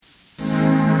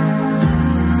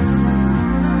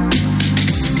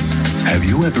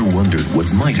you ever wondered what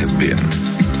might have been?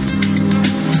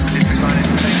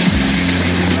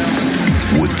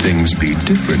 Would things be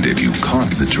different if you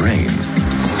caught the train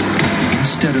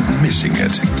instead of missing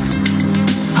it?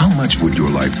 How much would your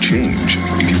life change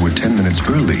if you were 10 minutes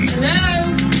early?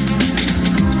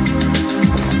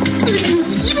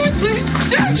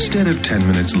 Instead of 10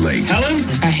 minutes late? Helen?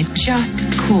 I had just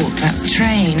caught that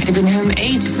train. I'd been home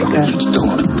ages ago. I just don't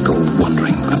want to go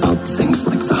wondering about things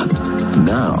like that.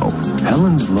 Now,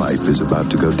 Helen's life is about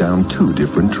to go down two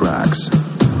different tracks.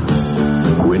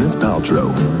 Gwyneth Paltrow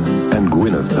and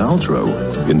Gwyneth Paltrow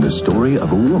in the story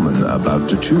of a woman about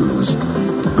to choose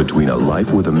between a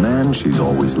life with a man she's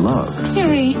always loved.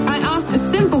 Jerry, I asked a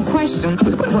simple question.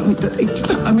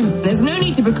 There's no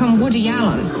need to become Woody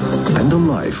Allen. And a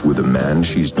life with a man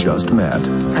she's just met.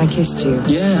 I kissed you.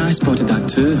 Yeah, I spotted that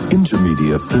too.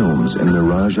 Intermedia Films and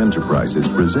Mirage Enterprises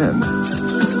present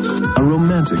a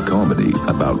romantic comedy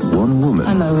about one woman.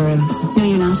 I'm over him. No,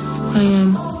 you're not. I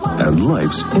am. And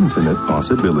life's infinite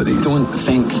possibilities. Don't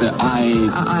think that I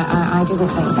didn't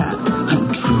think that.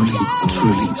 I'm truly,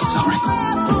 truly sorry.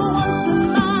 Once in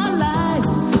my life,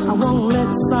 I won't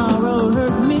let sorrow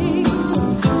hurt me.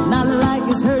 Not like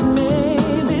it's hurt me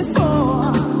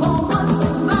before. Once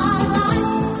in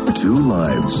my life. Two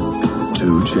lives,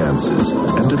 two chances,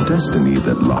 and a destiny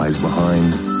that lies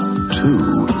behind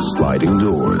two sliding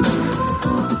doors.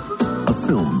 A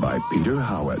film by Peter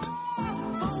Howitt.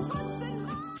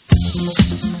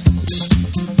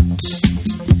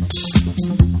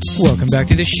 Welcome back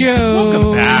to the show.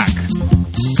 Welcome back.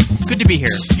 Good to be here.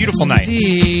 Beautiful night.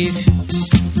 Indeed.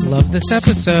 Love this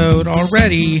episode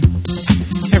already.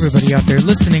 Everybody out there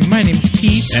listening, my name's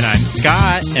Pete. And I'm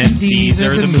Scott, and these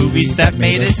are the movies that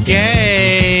made us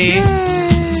gay.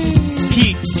 Yay.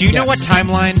 Pete, do you know what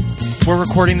timeline we're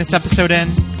recording this episode in?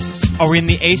 Are we in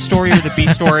the A story or the B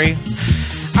story?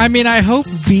 I mean, I hope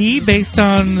B, based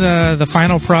on the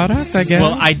final product, I guess.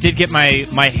 Well, I did get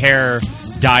my hair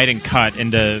dyed and cut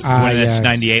into Gwyneth's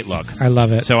 98 look. I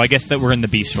love it. So I guess that we're in the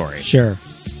B story. Sure.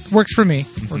 Works for me.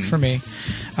 Works for me.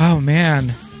 Oh,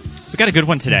 man. We got a good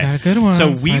one today. Got a good one. So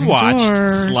we Sliding watched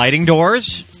Doors. Sliding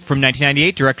Doors from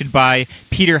 1998, directed by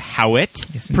Peter Howitt,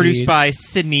 Yes, produced indeed. by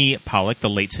Sidney Pollack, the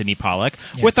late Sidney Pollack,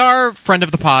 Yes. with our friend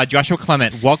of the pod, Joshua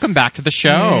Clement. Welcome back to the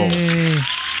show. Yay.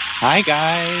 Hi,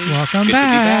 guys. Welcome Good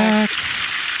back. to be back.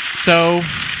 So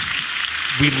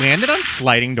we landed on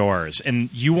Sliding Doors,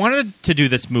 and you wanted to do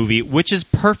this movie, which is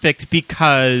perfect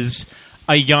because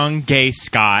a young gay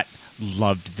Scott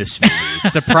loved this movie.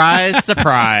 Surprise,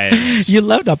 surprise. You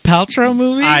loved a Paltrow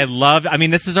movie? I mean,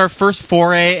 this is our first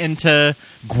foray into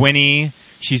Gwynny.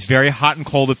 She's very hot and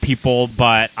cold with people,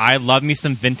 but I love me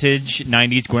some vintage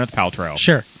 90s Gwyneth Paltrow.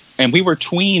 Sure. And we were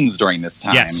tweens during this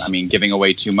time. Yes. I mean, giving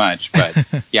away too much, but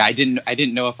yeah, I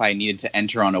didn't know if I needed to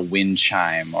enter on a wind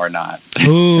chime or not.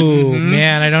 Ooh,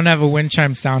 man, I don't have a wind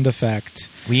chime sound effect.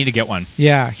 We need to get one.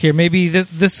 Yeah, here, maybe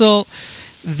this will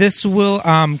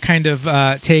kind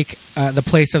of take the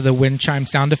place of the wind chime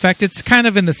sound effect. It's kind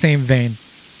of in the same vein.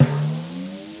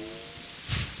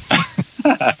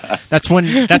 That's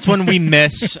when we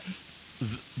miss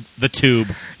the tube.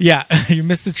 Yeah, you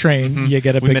miss the train. You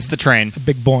get We missed the train. a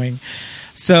big boing.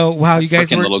 So wow, you guys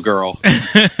Frickin' were little girl.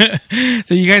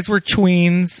 so you guys were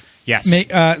tweens.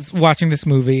 Yes. Watching this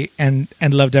movie and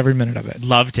loved every minute of it.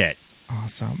 Loved it.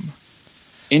 Awesome.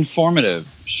 Informative,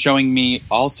 showing me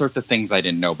all sorts of things I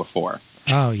didn't know before.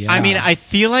 Oh yeah. I mean, I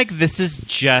feel like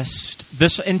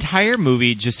this entire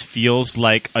movie just feels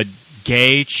like a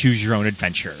gay choose your own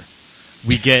adventure.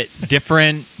 We get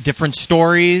different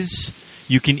stories.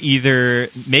 You can either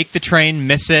make the train,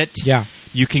 miss it. Yeah.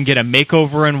 You can get a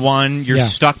makeover in one. You're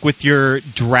stuck with your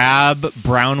drab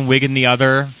brown wig in the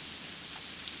other.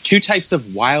 Two types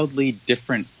of wildly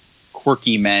different,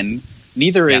 quirky men.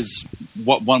 Neither is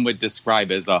what one would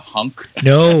describe as a hunk.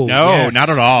 No, not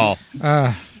at all.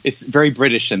 It's very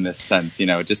British in this sense,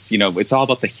 it's all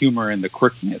about the humor and the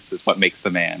quirkiness is what makes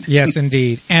the man. Yes,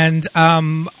 indeed. And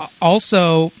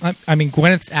also, I mean,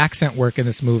 Gwyneth's accent work in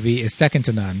this movie is second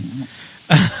to none.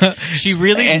 She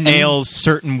really nails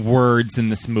certain words in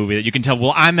this movie that you can tell,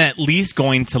 well, I'm at least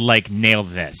going to, nail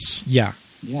this. Yeah.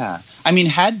 Yeah. I mean,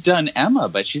 had done Emma,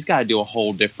 but she's got to do a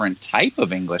whole different type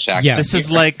of English accent. Yeah, this is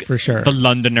for sure. the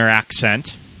Londoner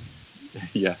accent.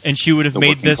 Yeah. And she would have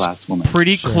made this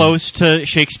pretty close to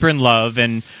Shakespeare in Love.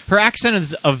 And her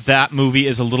accent of that movie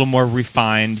is a little more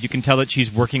refined. You can tell that she's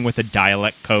working with a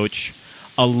dialect coach,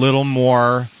 a little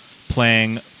more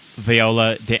playing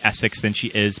Viola de Essex than she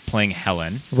is playing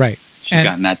Helen. Right. She's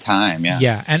gotten that time, yeah.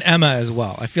 Yeah, and Emma as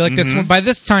well. I feel like this one, by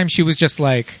this time she was just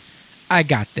like, I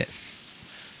got this.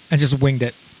 And just winged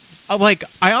it.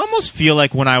 I almost feel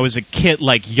like when I was a kid,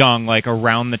 like young, like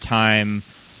around the time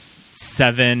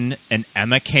Seven and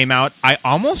Emma came out, I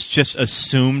almost just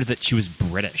assumed that she was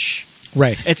British.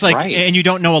 Right. It's like, and you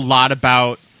don't know a lot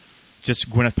about just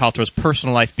Gwyneth Paltrow's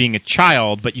personal life being a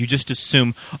child, but you just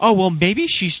assume, oh, well, maybe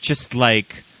she's just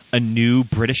like a new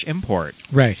British import.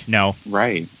 Right. No.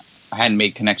 Right. I hadn't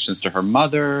made connections to her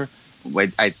mother.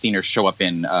 I'd seen her show up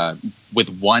in with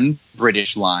one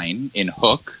British line in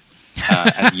Hook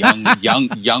as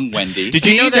young Wendy. Did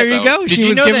you know that? There you go. She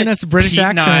was giving us a British Pete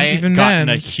accent. And I even got then. in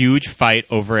a huge fight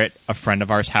over at a friend of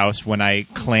ours' house when I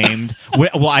claimed.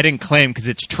 Well, I didn't claim because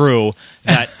it's true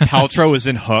that Paltrow was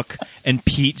in Hook, and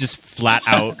Pete just flat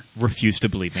out refused to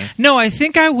believe me. No, I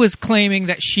think I was claiming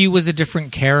that she was a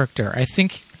different character. I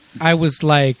think I was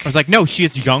like, no, she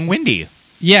is young Wendy.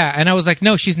 Yeah, and I was like,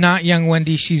 no, she's not young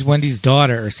Wendy. She's Wendy's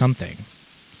daughter or something.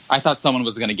 I thought someone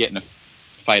was going to get in a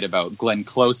fight about Glenn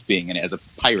Close being in it as a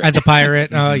pirate. As a pirate,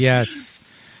 oh yes.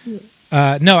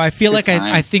 No, I feel like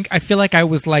I feel like I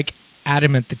was like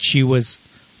adamant that she was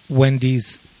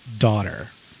Wendy's daughter,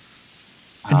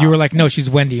 and you were like, no, she's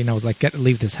Wendy, and I was like,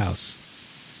 leave this house,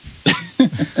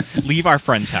 leave our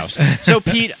friend's house. So,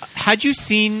 Pete, had you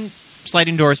seen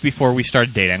Sliding Doors before we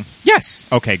started dating? Yes.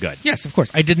 Okay, good. Yes, of course.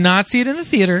 I did not see it in the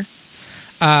theater,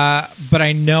 but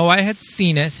I know I had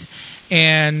seen it.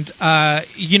 And,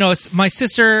 my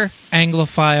sister,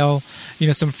 Anglophile,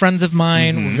 some friends of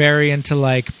mine were very into,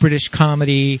 like, British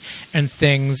comedy and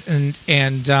things. And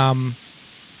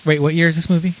wait, what year is this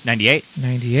movie? 98.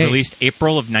 98. Released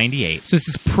April of 98. So this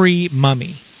is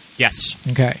pre-Mummy. Yes.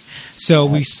 Okay. So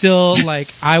we still,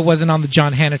 like, I wasn't on the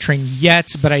John Hannah train yet,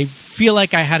 but I feel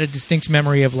like I had a distinct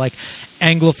memory of, like,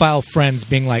 Anglophile friends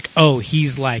being like, oh,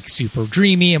 he's, like, super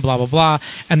dreamy and blah, blah, blah.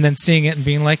 And then seeing it and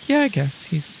being like, yeah, I guess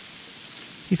he's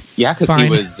because he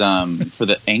was, for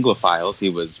the Anglophiles, he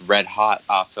was red hot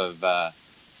off of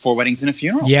 4 Weddings and a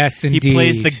Funeral. Yes, indeed. He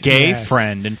plays the gay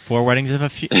friend in 4 Weddings and a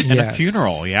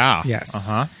Funeral, yeah. Yes.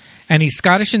 Uh-huh. And he's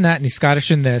Scottish in that, and he's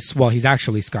Scottish in this. Well, he's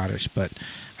actually Scottish, but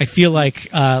I feel like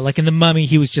in The Mummy,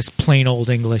 he was just plain old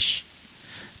English.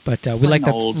 But we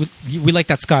like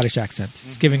that Scottish accent.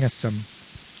 It's giving us some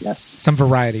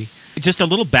variety. Just a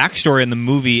little backstory on the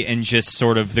movie and just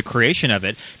sort of the creation of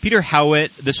it. Peter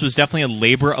Howitt, this was definitely a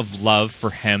labor of love for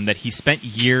him, that he spent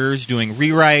years doing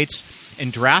rewrites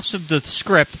and drafts of the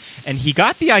script, and he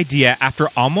got the idea after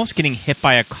almost getting hit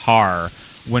by a car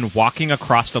when walking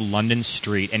across a London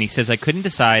street, and he says, I couldn't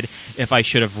decide if I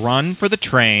should have run for the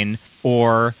train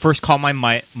or first call my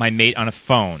mate on a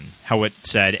phone, Howitt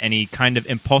said, and he kind of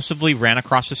impulsively ran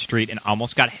across the street and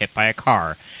almost got hit by a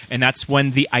car. And that's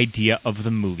when the idea of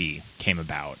the movie came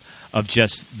about, of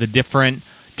just the different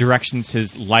directions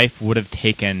his life would have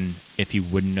taken if he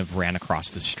wouldn't have ran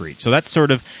across the street. So that's sort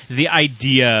of the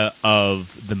idea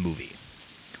of the movie,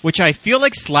 which I feel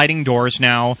like Sliding Doors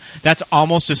now, that's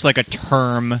almost just like a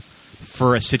term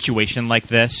for a situation like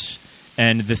this,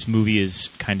 and this movie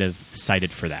is kind of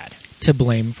cited for that. To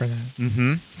blame for that.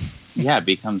 Mm-hmm. Yeah, it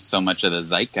becomes so much of the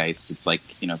zeitgeist. It's like,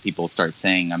 people start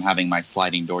saying, I'm having my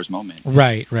Sliding Doors moment.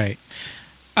 Right.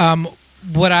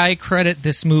 What I credit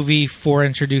this movie for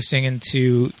introducing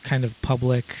into kind of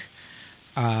public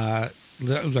like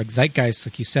zeitgeist,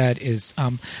 like you said, is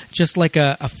just like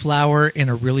a flower in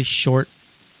a really short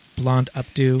blonde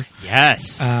updo.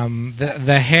 Yes.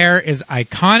 The hair is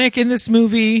iconic in this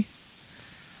movie.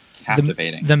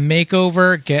 Captivating. The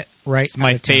makeover, get right. It's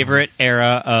my favorite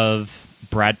era of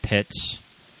Brad Pitt's.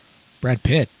 Brad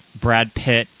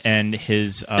Pitt and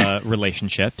his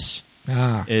relationships.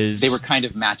 They were kind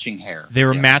of matching hair. They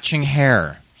were matching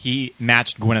hair. He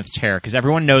matched Gwyneth's hair because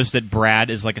everyone knows that Brad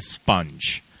is like a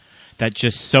sponge that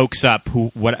just soaks up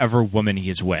whatever woman he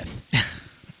is with.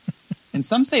 And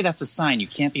some say that's a sign you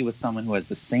can't be with someone who has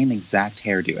the same exact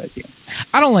hairdo as you.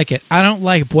 I don't like it. I don't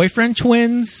like boyfriend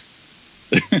twins.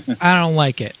 I don't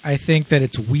like it. I think that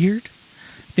it's weird.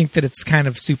 I think that it's kind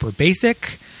of super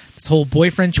basic. This whole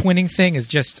boyfriend twinning thing is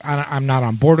just, I'm not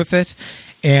on board with it.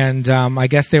 And I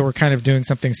guess they were kind of doing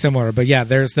something similar. But yeah,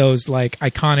 there's those like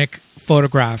iconic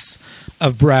photographs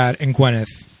of Brad and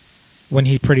Gwyneth when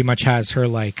he pretty much has her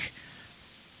like,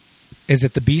 is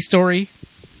it the B story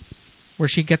where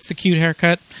she gets the cute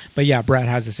haircut? But yeah, Brad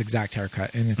has this exact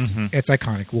haircut, and it's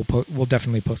iconic. We'll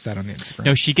definitely post that on the Instagram.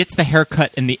 No, she gets the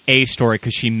haircut in the A story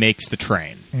because she makes the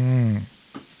train.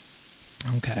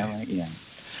 Okay. Is that right? Yeah.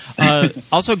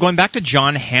 Also, going back to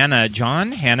John Hannah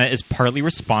is partly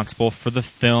responsible for the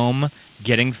film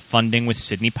getting funding with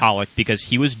Sidney Pollack because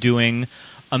he was doing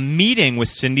a meeting with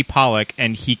Sidney Pollack,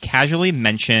 and he casually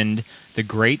mentioned the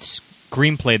great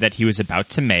screenplay that he was about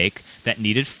to make that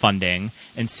needed funding,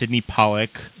 and Sidney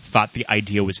Pollack thought the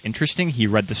idea was interesting. He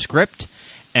read the script,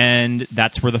 and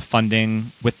that's where the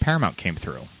funding with Paramount came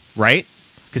through, right?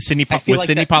 Because Sidney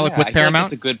Pollack with Paramount? Like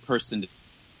that's a good person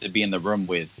to be in the room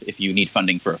with if you need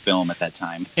funding for a film at that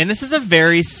time. And this is a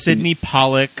very Sidney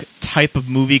Pollack type of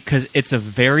movie because it's a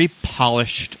very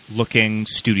polished-looking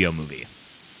studio movie.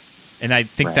 And I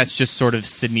think that's just sort of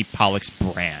Sidney Pollack's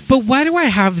brand. But why do I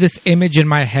have this image in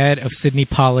my head of Sidney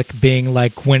Pollack being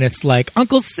like Gwyneth's like,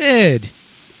 Uncle Sid?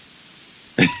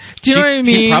 Do you know what I mean?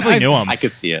 She probably knew him. I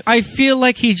could see it. I feel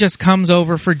like he just comes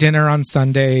over for dinner on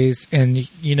Sundays and,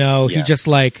 he just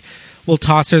like will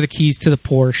toss her the keys to the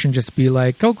Porsche and just be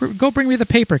like, go bring me the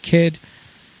paper, kid.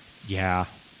 Yeah.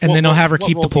 And then he'll have her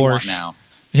keep the Porsche. Now?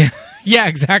 Yeah,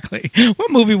 exactly.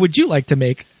 What movie would you like to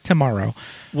make tomorrow?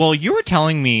 Well, you were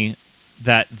telling me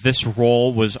that this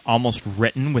role was almost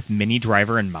written with Minnie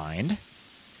Driver in mind.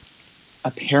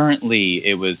 Apparently,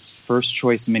 it was first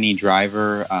choice Minnie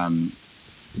Driver.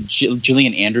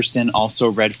 Gillian Anderson also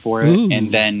read for it. Ooh.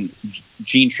 And then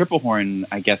Jean Triplehorn,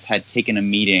 I guess, had taken a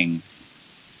meeting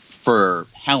for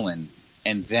Helen.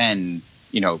 And then,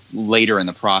 later in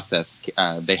the process,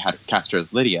 they had cast her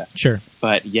as Lydia. Sure.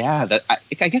 But yeah,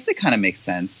 I guess it kind of makes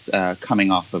sense coming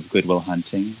off of Good Will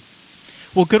Hunting.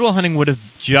 Well, Good Will Hunting would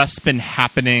have just been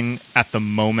happening at the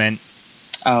moment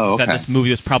that this movie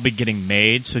was probably getting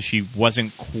made, so she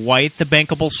wasn't quite the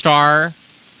bankable star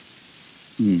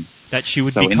that she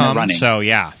would become. So,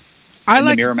 yeah. In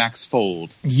the Miramax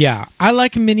fold. Yeah. I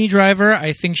like Minnie Driver.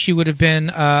 I think she would have been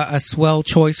a swell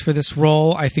choice for this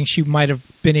role. I think she might have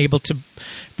been able to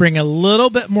bring a little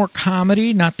bit more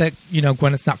comedy. Not that,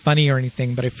 Gwyneth's not funny or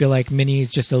anything, but I feel like Minnie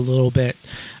is just a little bit...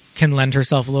 can lend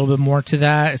herself a little bit more to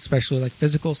that, especially like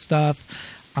physical stuff.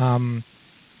 I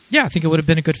think it would have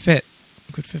been a good fit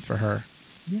for her.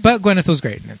 Yeah. But Gwyneth was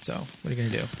great in it, so what are you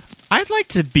going to do? I'd like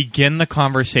to begin the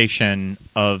conversation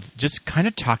of just kind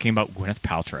of talking about Gwyneth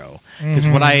Paltrow. Because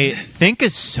what I think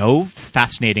is so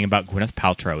fascinating about Gwyneth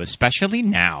Paltrow, especially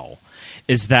now,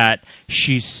 is that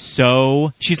she's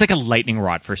like a lightning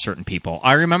rod for certain people.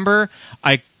 I remember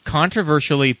I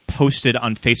controversially posted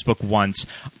on Facebook once,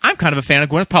 I'm kind of a fan of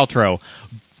Gwyneth Paltrow.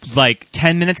 Like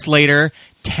 10 minutes later,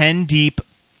 10 deep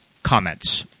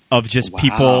comments of just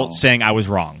people saying I was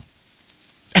wrong.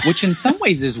 Which in some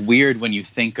ways is weird when you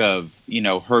think of,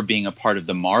 her being a part of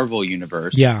the Marvel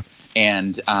universe. Yeah.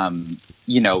 And,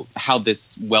 how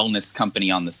this wellness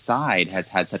company on the side has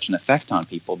had such an effect on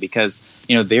people because,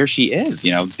 there she is,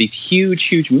 these huge,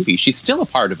 huge movies. She's still a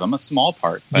part of them, a small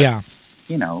part. But, yeah.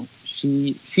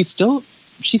 She's still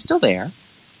there.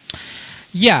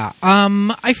 Yeah.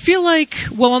 I feel like,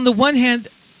 well, on the one hand,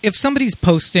 if somebody's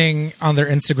posting on their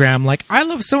Instagram, like, I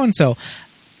love so-and-so,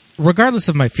 regardless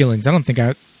of my feelings, I don't think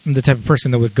I'm the type of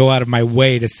person that would go out of my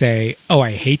way to say, oh,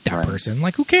 I hate that person.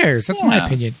 Like, who cares? That's my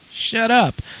opinion. Shut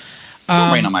up.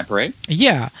 Don't rain on my parade.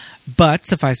 Yeah. But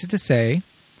suffice it to say,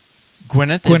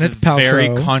 Gwyneth is a Paltrow,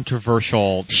 very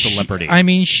controversial celebrity.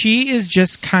 She is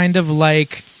just kind of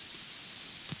like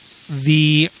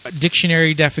the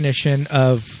dictionary definition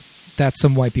of that's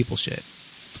some white people shit.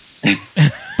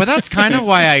 But that's kind of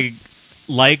why I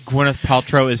like Gwyneth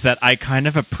Paltrow, is that I kind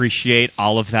of appreciate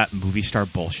all of that movie star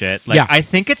bullshit. Like, I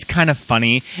think it's kind of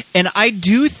funny, and I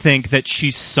do think that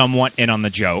she's somewhat in on the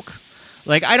joke.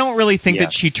 Like, I don't really think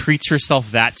that she treats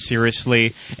herself that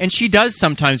seriously, and she does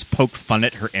sometimes poke fun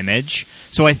at her image,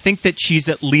 so I think that she's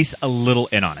at least a little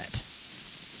in on it.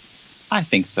 I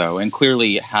think so, and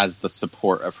clearly has the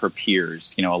support of her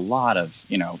peers. A lot of,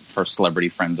 her celebrity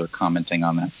friends are commenting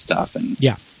on that stuff and,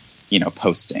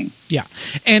 posting. Yeah.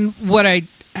 And what I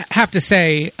have to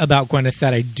say about Gwyneth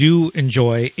that I do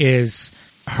enjoy is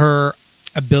her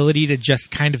ability to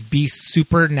just kind of be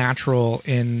supernatural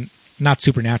in... not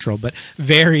supernatural, but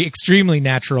very extremely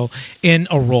natural in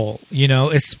a role,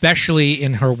 especially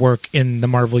in her work in the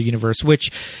Marvel Universe,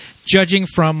 which, judging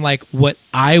from like what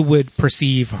I would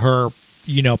perceive her,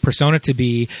 persona to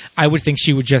be, I would think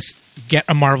she would just get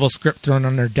a Marvel script thrown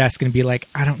on her desk and be like,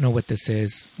 I don't know what this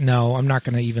is. No, I'm not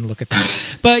going to even look at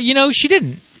that. But, she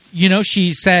didn't.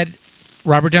 She said,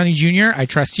 Robert Downey Jr., I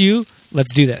trust you.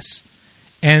 Let's do this.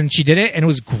 And she did it, and it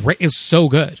was great. It was so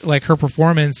good. Like, her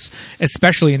performance,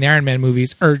 especially in the Iron Man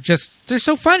movies, are just, they're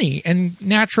so funny and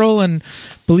natural and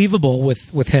believable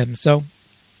with him. So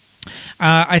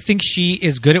I think she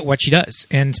is good at what she does.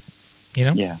 And,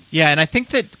 Yeah, and I think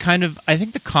that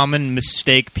the common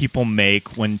mistake people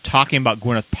make when talking about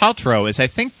Gwyneth Paltrow is I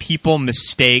think people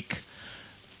mistake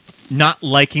not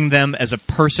liking them as a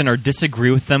person or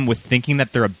disagree with them with thinking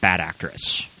that they're a bad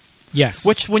actress. Yes.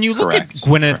 Which, when you look at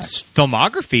Gwyneth's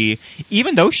filmography,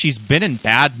 even though she's been in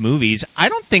bad movies, I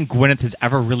don't think Gwyneth has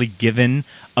ever really given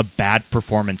a bad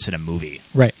performance in a movie.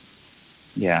 Right.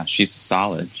 Yeah, she's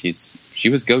solid. She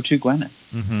was go-to Gwyneth.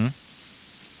 Mm-hmm.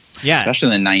 Yeah.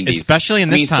 Especially in the 90s. Especially in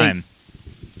this time.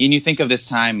 And you think of this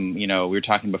time, we were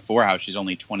talking before how she's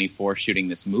only 24 shooting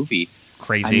this movie.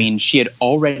 Crazy. I mean, she had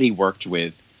already worked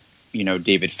with,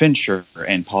 David Fincher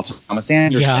and Paul Thomas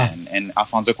Anderson and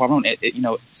Alfonso Cuarón.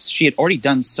 She had already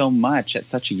done so much at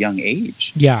such a young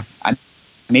age. Yeah.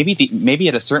 Maybe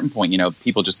at a certain point,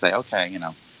 people just say, okay,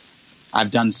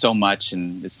 I've done so much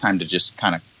and it's time to just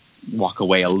kind of walk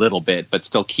away a little bit, but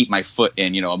still keep my foot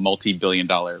in, a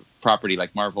multi-billion-dollar property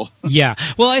like Marvel. Yeah.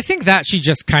 Well, I think that she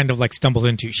just kind of stumbled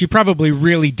into. She probably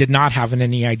really did not have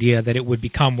any idea that it would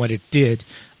become what it did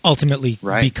ultimately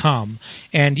become.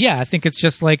 And yeah, I think it's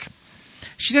just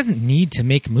she doesn't need to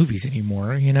make movies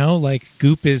anymore,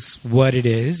 Goop is what it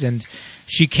is, and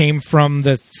she came from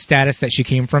the status that she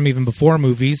came from even before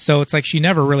movies, so it's she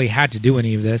never really had to do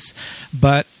any of this.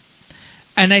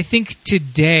 And I think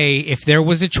today, if there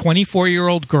was a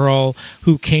 24-year-old girl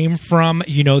who came from,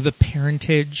 the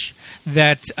parentage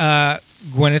that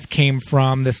Gwyneth came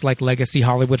from, this legacy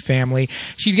Hollywood family,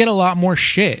 she'd get a lot more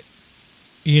shit.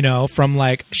 From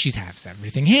she has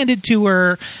everything handed to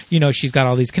her, she's got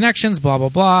all these connections, blah, blah,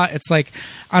 blah. It's I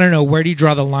don't know, where do you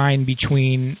draw the line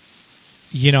between,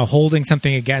 holding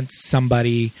something against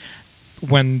somebody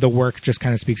when the work just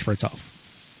kind of speaks for itself?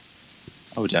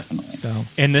 Oh, definitely. So,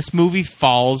 and this movie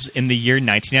falls in the year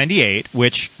 1998,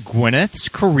 which Gwyneth's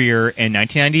career in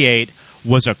 1998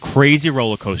 was a crazy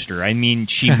roller coaster. I mean,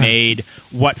 she made,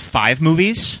 5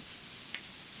 movies?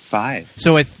 5.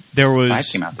 So there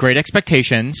was Great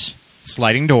Expectations,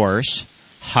 Sliding Doors,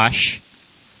 Hush,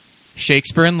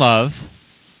 Shakespeare in Love.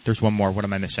 There's one more. What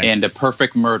am I missing? And A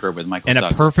Perfect Murder with Michael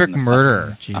Douglas. And A Perfect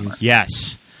Murder.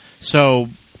 Yes. So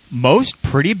most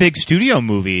pretty big studio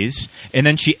movies, and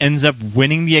then she ends up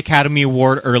winning the Academy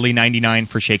Award early 99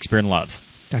 for Shakespeare in Love.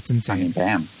 That's insane. I mean,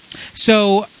 bam.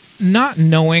 So, not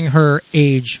knowing her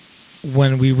age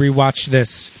when we rewatched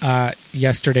this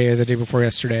yesterday or the day before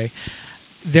yesterday,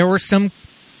 there were some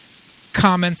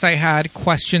comments I had,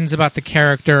 questions about the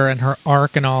character and her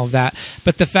arc and all of that.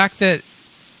 But the fact that,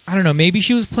 I don't know, maybe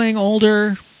she was playing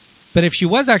older, but if she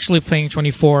was actually playing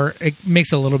 24, it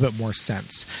makes a little bit more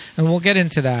sense. And we'll get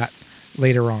into that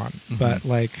later on. Mm-hmm.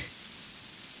 But,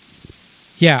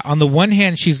 yeah, on the one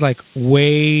hand, she's,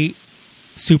 way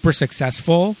super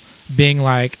successful, being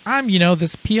I'm,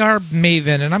 this PR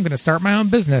maven and I'm going to start my own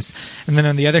business. And then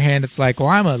on the other hand, it's well,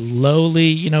 I'm a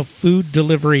lowly, food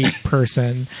delivery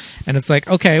person. And it's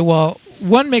okay, well,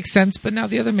 one makes sense, but now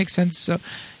the other makes sense. So,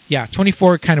 yeah,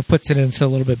 24 kind of puts it into a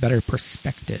little bit better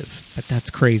perspective. But that's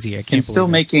crazy. I can't and still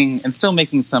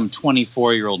making some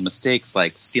 24-year-old mistakes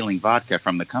like stealing vodka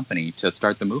from the company to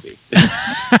start the movie.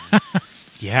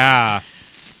 Yeah.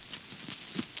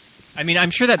 I mean, I'm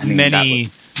sure that many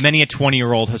a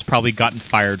 20-year-old has probably gotten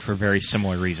fired for very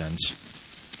similar reasons.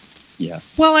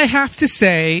 Yes. Well, I have to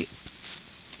say,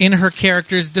 in her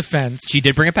character's defense, she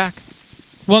did bring it back.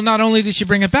 Well, not only did she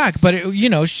bring it back, but it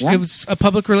was a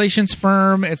public relations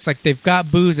firm. It's they've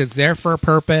got booze. It's there for a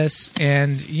purpose,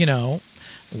 and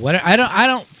what I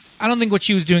don't think what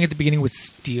she was doing at the beginning was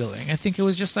stealing. I think it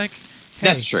was just hey.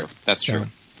 That's true. That's true.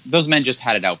 Those men just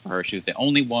had it out for her. She was the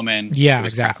only woman. Yeah,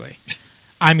 exactly.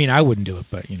 I mean, I wouldn't do it,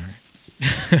 but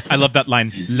I love that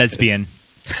line, lesbian.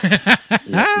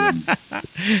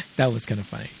 That was kind of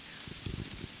funny.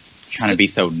 Trying to be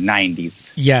so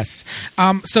 90s. Yes.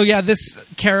 So yeah, this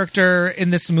character in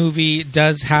this movie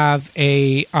does have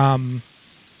a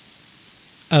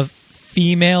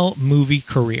female movie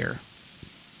career,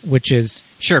 which is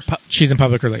sure she's in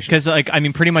public relations. Because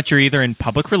pretty much you're either in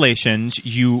public relations,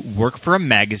 you work for a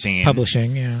magazine,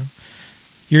 publishing. Yeah,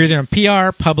 you're either in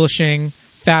PR, publishing,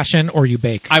 fashion, or you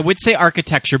bake. I would say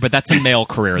architecture, but that's a male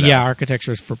career, though. Yeah,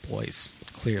 architecture is for boys,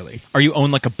 clearly. Or you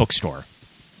own a bookstore.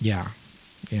 Yeah.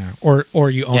 Yeah, or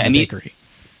you own a bakery.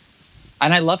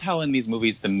 And I love how in these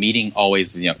movies the meeting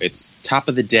always, it's top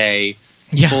of the day,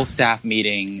 full staff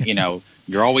meeting,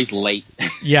 you're always late.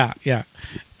 Yeah.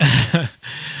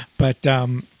 But,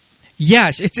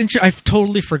 it's interesting. I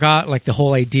totally forgot, the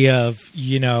whole idea of,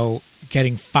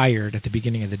 getting fired at the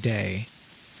beginning of the day,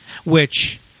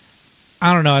 which...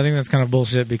 I don't know. I think that's kind of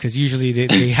bullshit because usually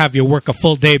they have you work a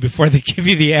full day before they give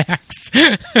you the axe.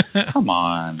 Come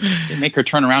on. They make her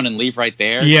turn around and leave right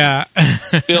there. Yeah.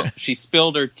 She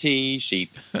spilled her tea.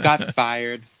 She got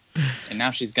fired. And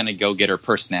now she's going to go get her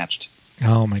purse snatched.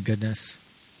 Oh, my goodness.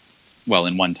 Well,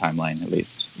 in one timeline, at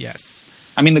least. Yes.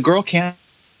 I mean, the girl can't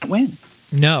win.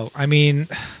 No. I mean,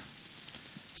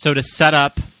 So to set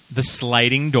up the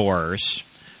sliding doors,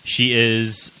 she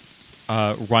is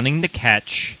running to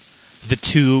catch the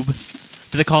tube.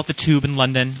 Do they call it the tube in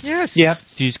London? Yes. Yeah.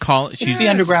 She's the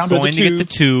underground or the going to get the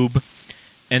tube. tube,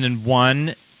 and in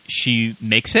one she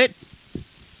makes it,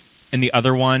 and the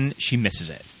other one she misses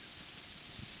it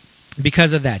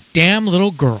Because of that damn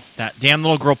little girl. That damn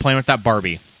little girl playing with that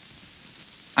Barbie.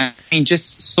 I mean,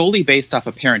 just solely based off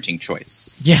a parenting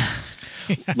choice. Yeah.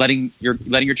 letting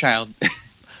your child.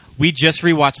 We just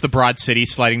rewatched the Broad City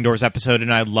Sliding Doors episode,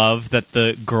 and I love that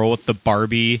the girl with the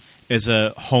Barbie is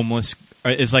a homeless.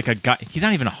 Is like a guy. He's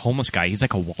not even a homeless guy. He's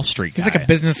like a Wall Street guy. He's like a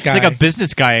business guy. He's like a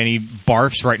business guy, and he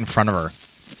barfs right in front of her,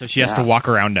 so she has to walk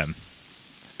around him.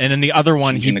 And then the other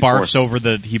one, he barfs over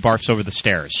the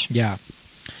stairs. Yeah.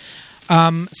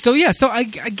 So I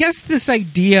guess this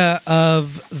idea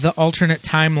of the alternate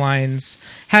timelines,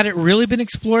 had it really been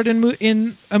explored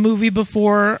in a movie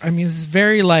before? I mean, this is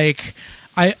very like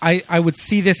I would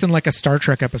see this in like a Star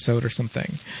Trek episode or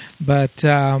something, but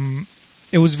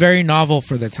it was very novel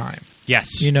for the time.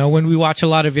 Yes, you know, when we watch a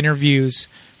lot of interviews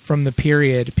from the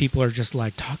period, people are just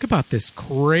like, talk about this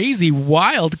crazy,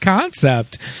 wild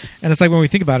concept, and it's like when we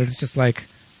think about it, it's just like,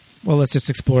 well, let's just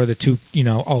explore the two,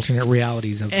 alternate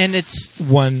realities of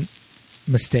one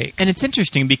mistake. And it's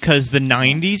interesting because the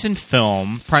 90s in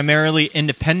film, primarily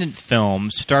independent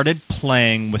films, started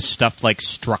playing with stuff like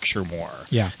structure more.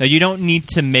 Yeah. Now, you don't need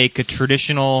to make a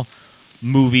traditional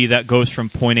movie that goes from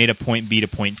point A to point B to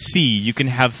point C. You can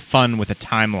have fun with a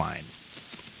timeline.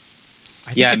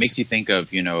 Yeah, it makes you think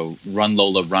of, Run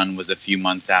Lola Run was a few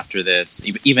months after this.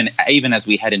 Even as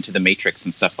we head into The Matrix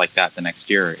and stuff like that the next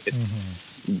year, it's... Mm-hmm.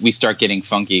 We start getting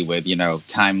funky with,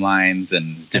 timelines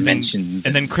and dimensions.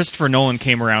 And then Christopher Nolan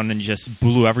came around and just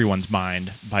blew everyone's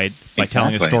mind by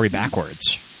telling a story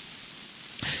backwards.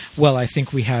 Well, I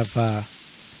think we have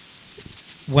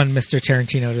one Mr.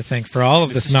 Tarantino to thank for all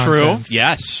of this nonsense. True.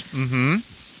 Yes. Mm-hmm.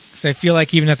 So I feel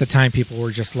like even at the time, people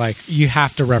were just like, you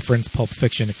have to reference Pulp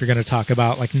Fiction if you're going to talk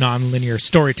about like non-linear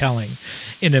storytelling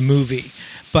in a movie.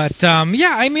 But I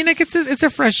mean, like it's a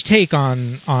fresh take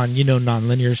on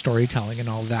nonlinear storytelling and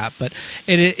all that. But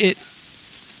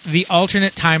the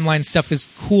alternate timeline stuff is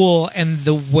cool, and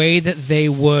the way that they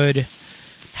would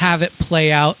have it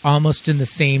play out almost in the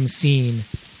same scene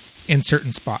in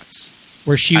certain spots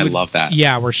where I love that.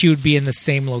 Yeah, where she would be in the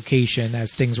same location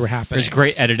as things were happening. There's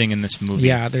great editing in this movie.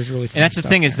 Yeah, there's really fun and that's the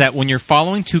thing there. Is that when you're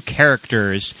following two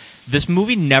characters, this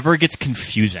movie never gets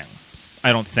confusing.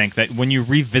 I don't think that when you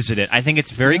revisit it, I think it's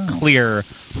very clear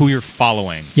who you're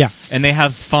following. Yeah. And they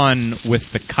have fun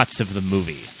with the cuts of the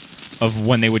movie, of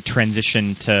when they would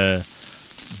transition to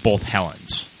both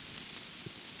Helens.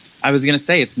 I was going to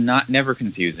say, it's never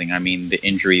confusing. I mean, the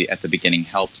injury at the beginning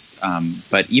helps,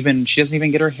 but she doesn't even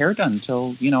get her hair done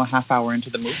until, a half hour into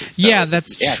the movie. So, yeah,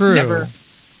 that's true.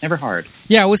 It's never hard.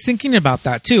 Yeah, I was thinking about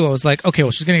that too. I was like, okay,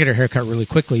 well, she's going to get her hair cut really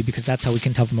quickly because that's how we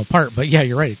can tell them apart. But yeah,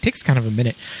 you're right. It takes kind of a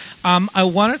minute. I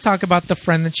want to talk about the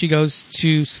friend that she goes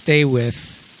to stay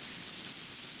with.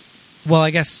 Well,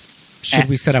 I guess, should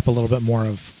we set up a little bit more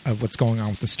of what's going on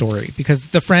with the story? Because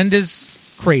the friend is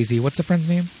crazy. What's the friend's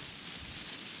name?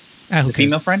 The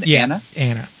female friend? Yeah,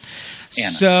 Anna.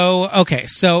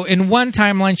 So in one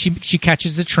timeline, she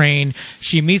catches the train.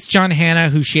 She meets John Hannah,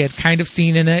 who she had kind of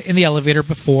seen in the elevator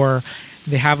before.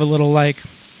 They have a little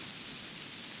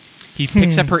he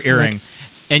picks up her earring,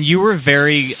 and you were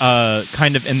very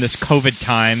kind of in this COVID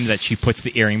time that she puts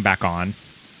the earring back on.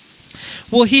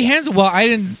 Well, I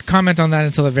didn't comment on that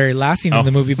until the very last scene of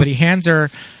the movie, but he hands her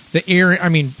the earring. I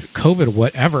mean, COVID,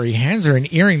 whatever. He hands her an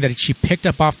earring that she picked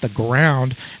up off the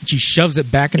ground, and she shoves it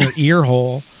back in her ear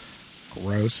hole.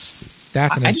 Gross.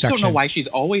 That's an infection. I just don't know why she's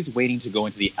always waiting to go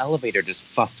into the elevator to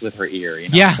fuss with her ear.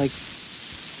 Yeah.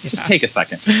 Just take a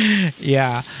second.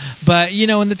 Yeah. But,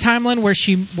 in the timeline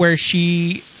where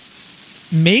she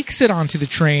makes it onto the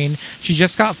train, she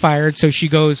just got fired, so she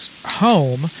goes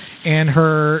home, and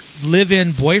her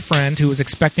live-in boyfriend, who was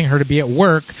expecting her to be at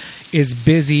work, is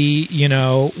busy,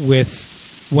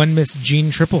 with one Miss Jean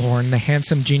Triplehorn, the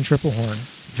handsome Jean Triplehorn.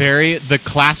 The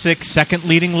classic second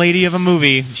leading lady of a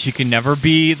movie. She can never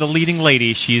be the leading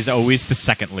lady. She's always the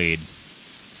second lead.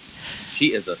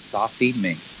 She is a saucy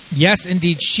minx. Yes,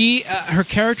 indeed. Her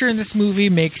character in this movie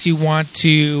makes you want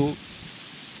to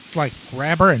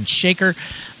grab her and shake her.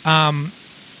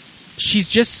 She's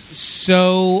just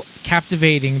so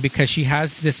captivating because she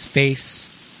has this face.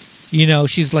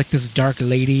 She's like this dark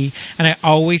lady, and I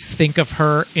always think of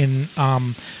her in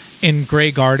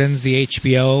Grey Gardens, the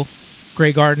HBO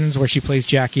Grey Gardens, where she plays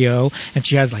Jackie O, and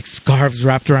she has scarves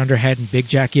wrapped around her head and big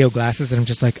Jackie O glasses, and I'm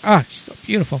just like, she's so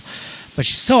beautiful, but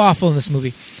she's so awful in this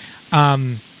movie.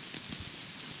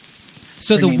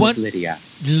 So Her the name one is Lydia.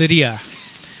 Lydia.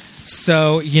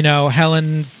 So,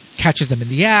 Helen catches them in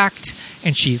the act,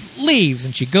 and she leaves,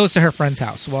 and she goes to her friend's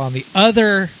house. Well, on the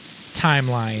other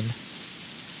timeline,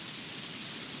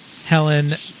 Helen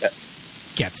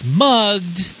gets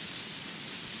mugged.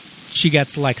 She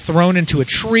gets, thrown into a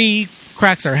tree,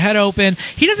 cracks her head open.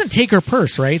 He doesn't take her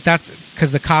purse, right? That's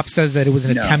because the cop says that it was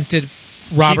an attempted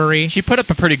robbery. She put up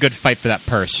a pretty good fight for that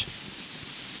purse.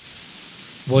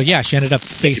 Well, yeah, she ended up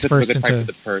face first into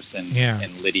the purse, and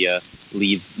Lydia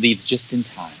leaves just in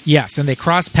time. Yes, and they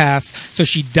cross paths, so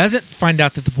she doesn't find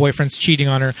out that the boyfriend's cheating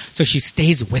on her, so she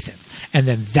stays with him. And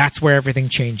then that's where everything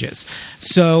changes.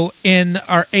 So in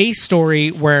our A story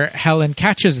where Helen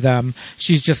catches them,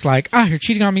 she's just like, you're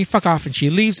cheating on me, fuck off. And she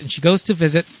leaves, and she goes to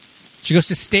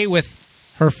stay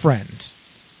with her friend.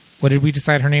 What did we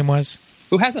decide her name was?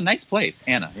 Who has a nice place,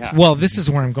 Anna, yeah. Well, this is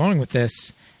where I'm going with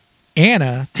this.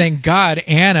 Anna, thank God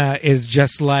Anna is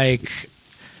just like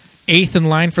 8th in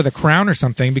line for the crown or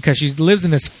something, because she lives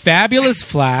in this fabulous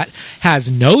flat,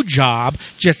 has no job,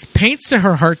 just paints to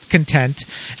her heart's content,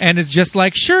 and is just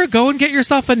like, sure, go and get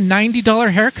yourself a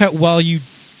 $90 haircut while you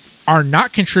are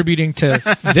not contributing to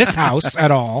this house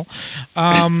at all.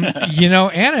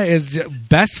 Anna is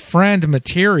best friend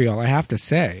material, I have to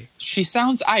say. She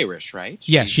sounds Irish, right?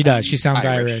 Yeah, she does. She sounds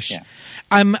Irish. Yeah.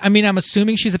 I'm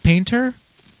assuming she's a painter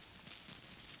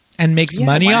and makes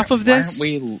money off of this.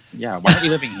 Why aren't we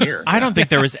living here? I don't think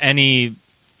there was any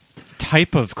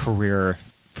type of career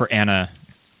for Anna.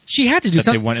 She had to do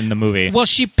something. They went in the movie. Well,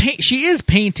 she is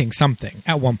painting something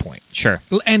at one point. Sure.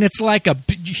 And it's like a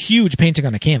huge painting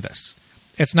on a canvas.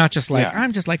 It's not just like,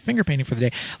 I'm just finger painting for the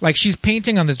day. Like, she's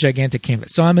painting on this gigantic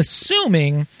canvas. So I'm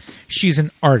assuming she's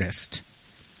an artist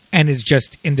and is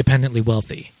just independently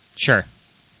wealthy. Sure.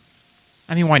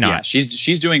 I mean, why not? Yeah,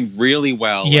 she's doing really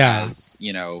well Yeah. as,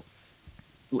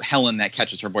 Helen that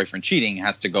catches her boyfriend cheating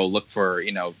has to go look for,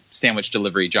 sandwich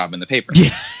delivery job in the paper.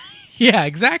 Yeah. Yeah,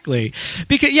 exactly.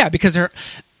 Because her,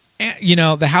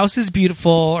 the house is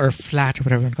beautiful, or flat, or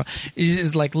whatever you want to call it,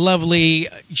 is lovely.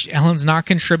 Helen's not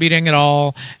contributing at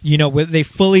all. They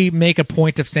fully make a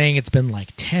point of saying it's been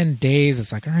 10 days.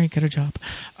 It's like, all right, get a job.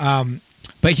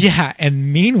 But yeah,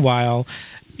 and meanwhile,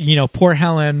 poor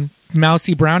Helen,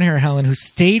 mousy brown hair Helen, who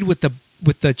stayed with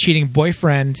the cheating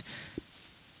boyfriend,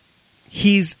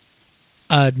 he's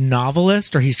a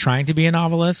novelist, or he's trying to be a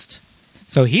novelist.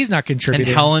 So he's not contributing.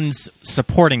 And Helen's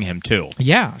supporting him, too.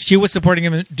 Yeah. She was supporting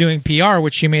him doing PR,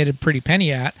 which she made a pretty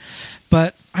penny at.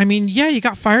 But, I mean, you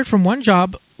got fired from one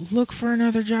job. Look for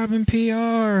another job in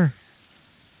PR.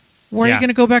 Where are you going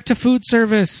to go back to food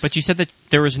service? But you said that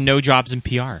there was no jobs in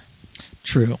PR.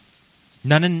 True.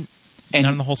 None in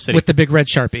the whole city. With the big red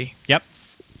Sharpie. Yep.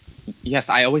 Yes,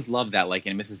 I always love that. Like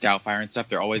in Mrs. Doubtfire and stuff,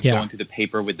 they're always going through the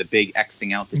paper with the big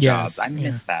Xing out the jobs. I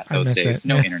miss that those days.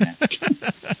 No internet.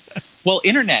 Well,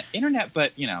 internet,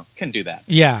 but, couldn't do that.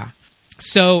 Yeah.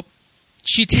 So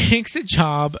she takes a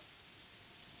job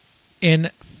in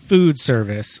food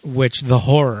service, which the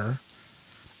horror,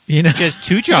 She has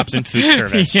 2 jobs in food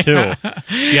service, too.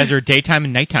 She has her daytime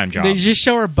and nighttime jobs. They just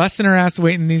show her busting her ass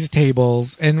waiting these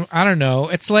tables. And I don't know.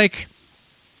 It's like,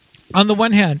 on the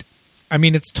one hand, I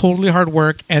mean, it's totally hard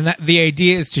work. And the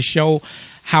idea is to show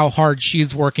how hard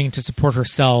she's working to support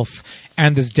herself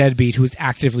and this deadbeat who's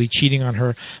actively cheating on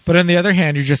her. But on the other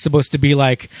hand, you're just supposed to be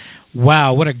like,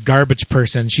 wow, what a garbage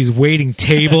person. She's waiting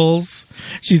tables.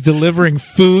 She's delivering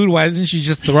food. Why doesn't she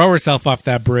just throw herself off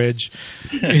that bridge?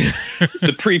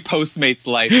 The pre-Postmates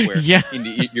life where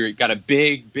you got a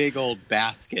big old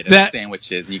basket of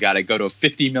sandwiches. And you got to go to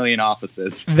 50 million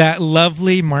offices. That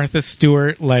lovely Martha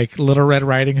Stewart, Little Red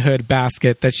Riding Hood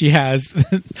basket that she has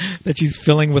that she's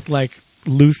filling with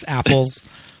loose apples.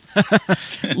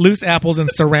 Loose apples and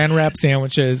saran wrap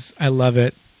sandwiches. I love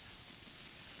it.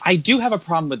 I do have a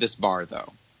problem with this bar,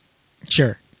 though.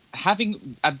 Sure. I've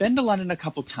been to London a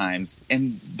couple times,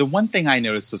 and the one thing I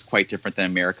noticed was quite different than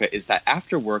America is that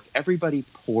after work, everybody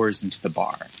pours into the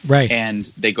bar. Right. And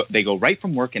they go right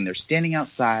from work, and they're standing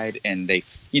outside, and they,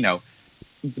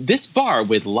 this bar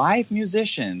with live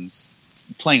musicians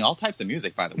playing all types of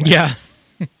music, by the way. Yeah.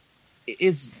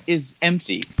 Is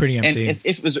empty. Pretty empty. And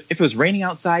if it was raining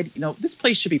outside, this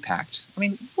place should be packed. I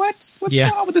mean, what's going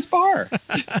on with this bar?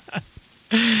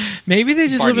 Maybe they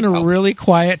just live in a really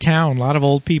quiet town. A lot of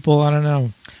old people. I don't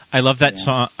know. I love that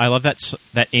song. I love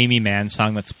that Amy Mann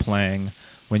song that's playing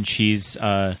when she's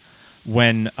Gwyneth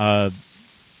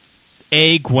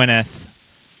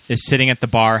is sitting at the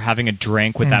bar having a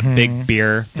drink with that big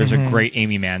beer. There's a great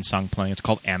Amy Mann song playing. It's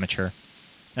called Amateur.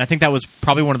 And I think that was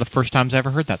probably one of the first times I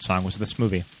ever heard that song was this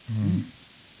movie.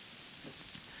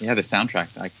 Yeah, the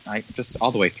soundtrack. I just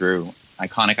all the way through.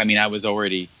 iconic. I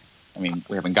mean,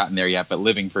 we haven't gotten there yet, but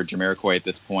living for Jamiroquai at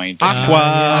this point.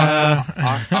 Aqua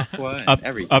and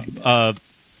everything.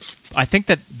 I think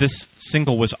that this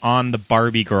single was on the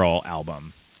Barbie Girl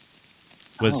album.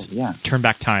 Turn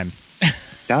Back Time.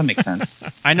 That would make sense.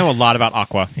 I know a lot about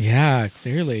Aqua. Yeah,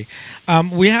 clearly.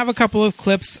 We have a couple of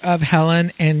clips of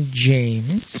Helen and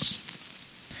James.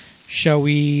 Shall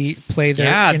we play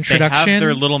their introduction? They have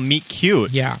their little meet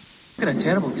cute. Yeah. You've got a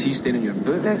terrible tea stain in your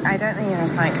book. Look, I don't think you're a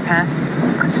psychopath.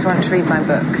 I just want to read my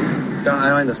book. Yeah,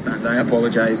 I understand. I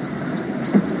apologise.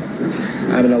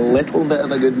 I'm in a little bit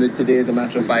of a good mood today, as a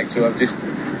matter of fact, so I've just...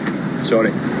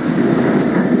 Sorry.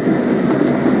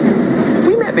 Have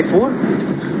we met before?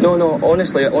 No,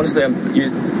 honestly,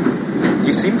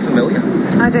 you seem familiar.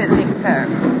 I don't think so.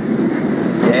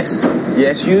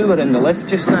 Yes, you were in the lift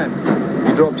just now.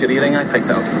 You dropped your earring, I picked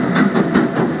it up.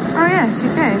 Oh, yes, you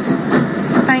did.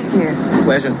 Thank you.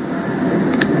 Pleasure.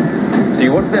 Do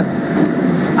you work there?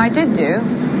 I did do,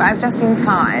 but I've just been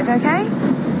fired, okay?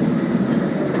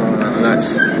 Oh,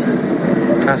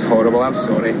 that's horrible. I'm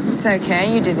sorry. It's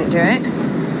okay, you didn't do it.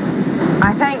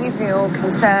 I thank you for your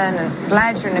concern and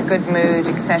glad you're in a good mood,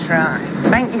 etc.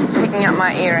 Thank you for picking up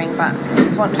my earring, but I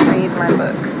just want to read my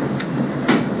book.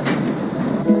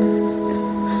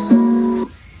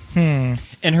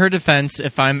 In her defense,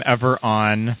 if I'm ever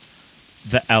on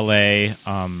the LA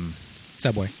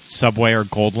subway or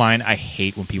Gold Line, I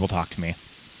hate when people talk to me.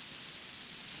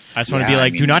 I just want to be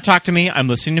like, do not talk to me. I'm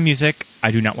listening to music.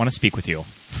 I do not want to speak with you.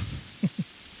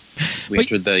 We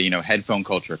entered the headphone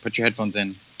culture. Put your headphones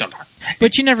in. Don't talk.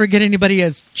 But you never get anybody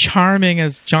as charming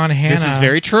as John Hannah. This is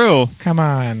very true. Come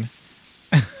on.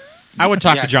 I would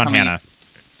talk to John Hannah.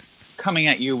 Coming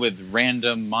at you with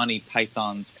random Monty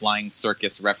Python's Flying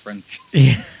Circus reference.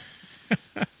 Yeah.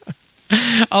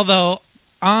 Although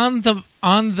on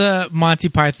the Monty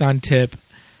Python tip,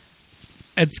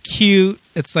 it's cute.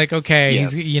 It's like, okay,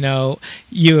 yes. He's,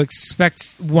 you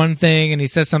expect one thing and he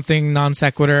says something non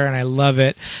sequitur and I love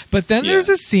it. But then there's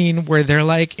a scene where they're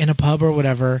like in a pub or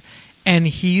whatever and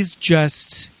he's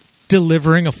just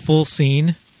delivering a full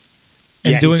scene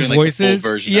and doing voices. Like the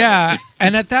full version of it.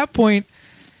 And at that point,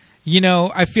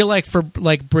 I feel like for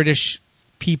like British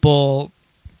people,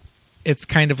 it's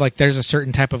kind of like there's a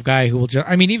certain type of guy who will just,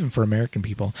 even for American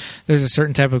people, there's a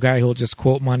certain type of guy who will just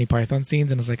quote Monty Python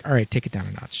scenes and it's like, all right, take it down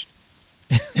a notch.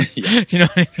 Yeah. Do you know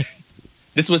what I mean?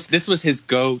 This was his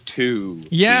go-to.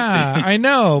 Yeah, I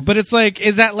know. But it's like,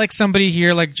 is that like somebody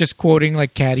here like just quoting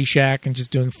like Caddyshack and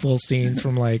just doing full scenes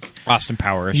from like Austin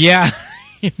Powers? Yeah.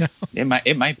 It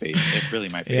might be. It really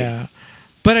might be. Yeah.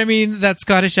 But that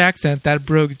Scottish accent, that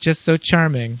brogue, just so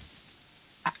charming.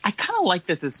 I kind of like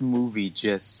that this movie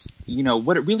just,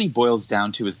 what it really boils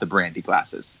down to is the brandy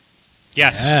glasses.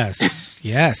 Yes.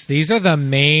 Yes. These are the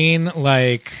main,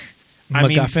 like,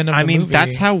 MacGuffin of the movie.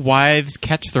 That's how wives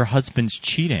catch their husbands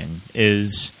cheating,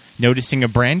 is noticing a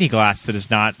brandy glass that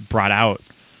is not brought out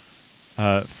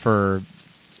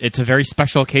it's a very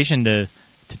special occasion to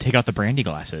take out the brandy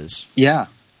glasses. Yeah.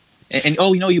 And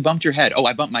you bumped your head. Oh,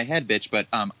 I bumped my head, bitch, but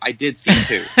I did see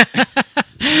too.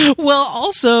 Well,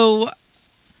 also,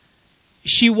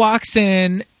 she walks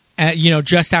in at,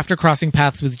 just after crossing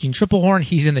paths with Gene Triplehorn.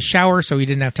 He's in the shower, so he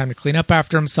didn't have time to clean up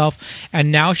after himself.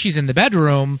 And now she's in the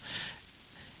bedroom.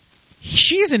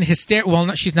 She's in hysterics.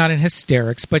 Well, she's not in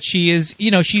hysterics, but she is,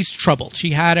 she's troubled.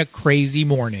 She had a crazy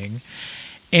morning.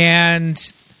 And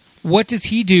what does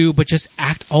he do but just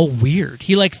act all weird?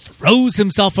 He like throws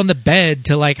himself on the bed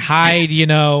to like hide,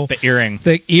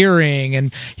 the earring.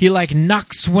 And he like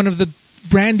knocks one of the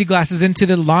brandy glasses into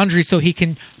the laundry so he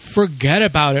can forget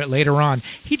about it later on.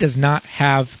 He does not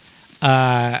have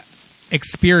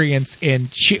experience in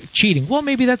cheating. Well,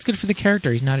 maybe that's good for the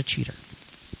character. He's not a cheater.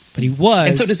 But he was.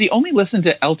 And so does he only listen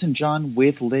to Elton John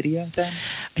with Lydia then?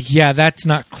 Yeah, that's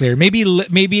not clear. Maybe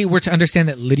we're to understand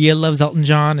that Lydia loves Elton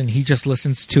John and he just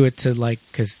listens to it to like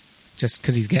because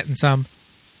he's getting some.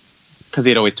 Because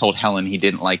he had always told Helen he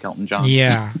didn't like Elton John.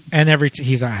 Yeah, and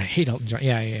he's like, I hate Elton John.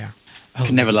 Yeah. Oh,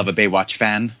 can never love a Baywatch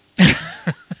fan.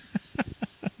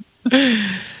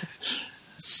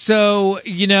 So,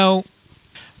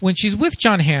 when she's with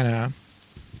John Hannah,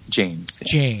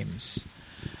 James,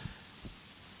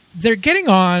 they're getting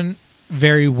on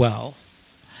very well.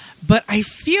 But I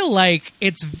feel like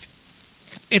it's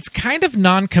kind of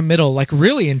non-committal, like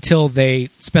really until they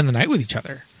spend the night with each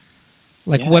other.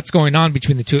 Like what's going on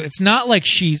between the two. It's not like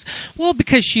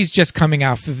because she's just coming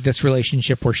out of this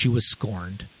relationship where she was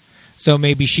scorned. So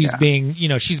maybe she's being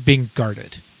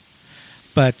guarded.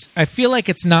 But I feel like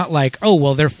it's not like, oh,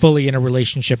 well, they're fully in a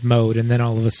relationship mode and then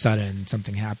all of a sudden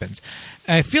something happens.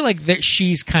 I feel like that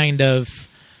she's kind of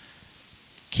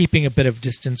keeping a bit of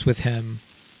distance with him,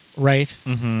 right?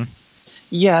 Mm-hmm.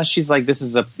 Yeah, she's like,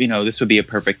 this would be a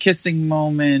perfect kissing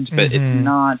moment, but it's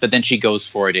not. But then she goes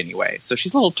for it anyway. So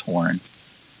she's a little torn.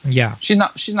 Yeah. She's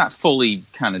not fully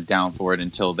kind of down for it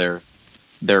until they're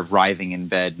writhing in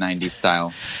bed, 90s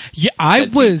style. Yeah, I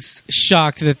was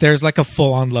shocked that there's like a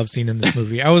full-on love scene in this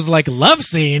movie. I was like, love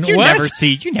scene? You what?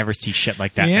 never see shit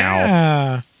like that now.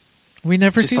 Yeah. We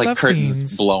never just see like love curtains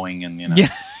scenes. blowing and,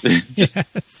 just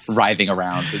writhing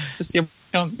around. It's just,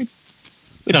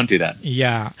 we don't do that.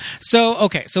 Yeah. So,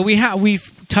 okay. So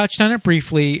we've touched on it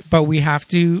briefly, but we have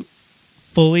to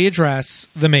fully address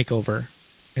the makeover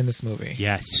in this movie.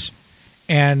 Yes.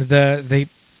 And the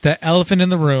elephant in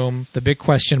the room, the big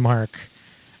question mark,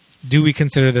 do we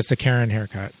consider this a Karen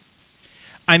haircut?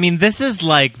 I mean, this is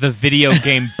like the video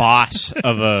game boss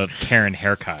of a Karen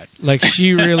haircut. Like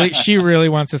she really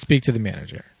wants to speak to the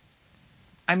manager.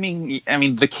 I mean,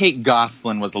 the Kate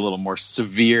Gosselin was a little more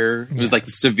severe. It was like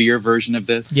the severe version of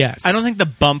this. Yes. I don't think the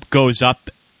bump goes up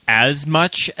as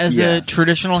much as a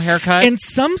traditional haircut. In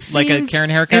some scenes, like a Karen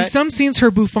haircut. In some scenes, her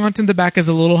bouffant in the back is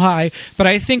a little high, but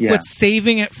I think what's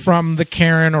saving it from the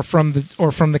Karen or from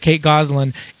the Kate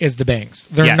Gosselin is the bangs.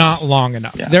 They're not long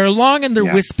enough. Yeah. They're long and they're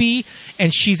wispy,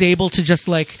 and she's able to just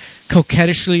like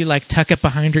coquettishly like tuck it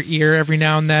behind her ear every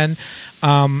now and then.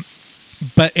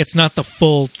 But it's not the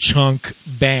full chunk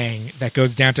bang that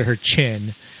goes down to her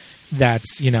chin.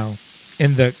 That's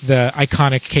in the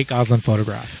iconic Kate Gosselin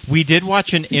photograph. We did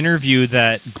watch an interview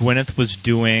that Gwyneth was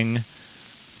doing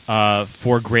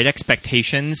for Great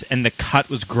Expectations, and the cut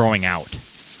was growing out.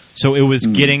 So it was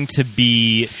getting to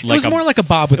be like it was more like a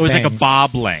bob with It was bangs. like a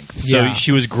bob length. So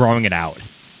she was growing it out.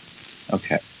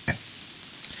 Okay.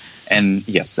 And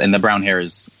yes, and the brown hair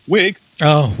is wig.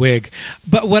 Oh, wig.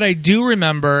 But what I do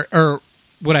remember, or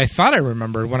what I thought I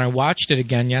remembered when I watched it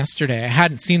again yesterday, I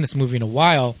hadn't seen this movie in a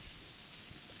while,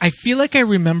 I feel like I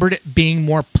remembered it being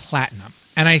more platinum.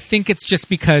 And I think it's just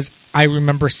because I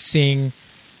remember seeing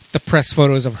the press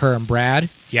photos of her and Brad.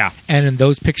 Yeah. And in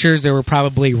those pictures, they were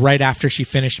probably right after she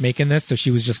finished making this. So she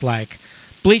was just like,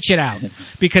 bleach it out.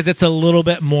 Because it's a little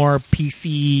bit more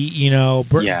PC,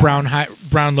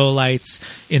 brown low lights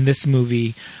in this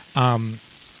movie.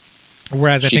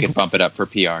 Whereas she I think could bump it up for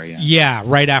PR, Yeah,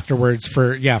 right afterwards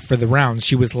for the rounds,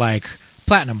 she was like,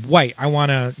 platinum, white. I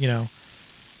want to,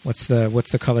 what's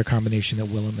the color combination that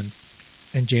Willem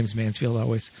and James Mansfield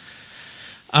always.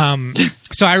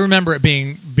 So I remember it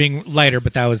being lighter,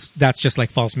 but that's just like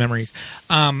false memories.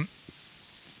 I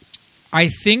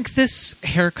think this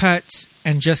haircut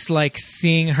and just like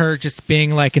seeing her just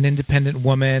being like an independent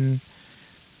woman,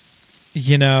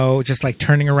 just like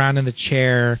turning around in the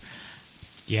chair.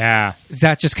 Yeah.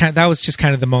 That was just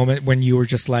kind of the moment when you were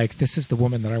just like, this is the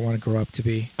woman that I want to grow up to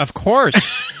be. Of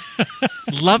course.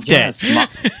 Loved it.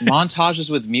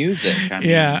 Montages with music. I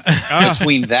mean,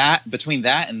 between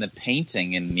that and the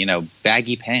painting and,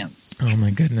 baggy pants. Oh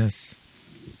my goodness.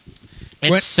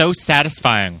 It's so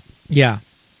satisfying. Yeah.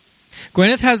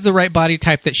 Gwyneth has the right body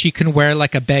type that she can wear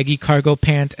like a baggy cargo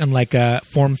pant and like a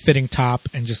form-fitting top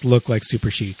and just look like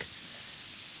super chic.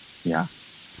 Yeah.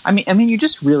 I mean, you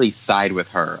just really side with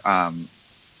her.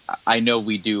 I know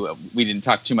we didn't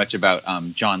talk too much about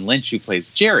John Lynch, who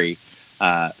plays Jerry,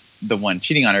 the one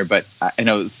cheating on her. But I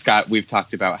know, Scott, we've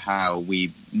talked about how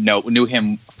we knew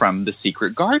him from The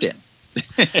Secret Garden.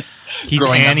 He's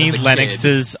Annie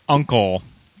Lennox's uncle.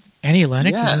 Annie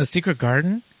Lennox is in The Secret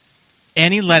Garden?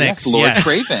 Annie Lennox, yes, Lord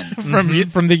Craven. From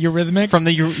the Eurythmics? From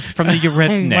the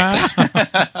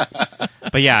Eurythmics.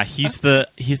 But yeah, he's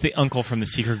the uncle from The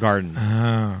Secret Garden.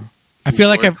 Oh. I feel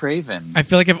like I've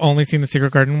only seen The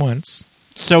Secret Garden once.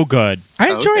 So good.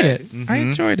 I enjoyed it. Mm-hmm. I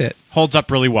enjoyed it. Holds up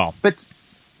really well. But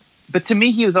to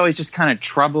me, he was always just kind of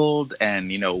troubled and,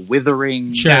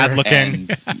 withering. Sad looking.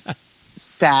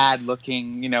 Sad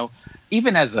looking,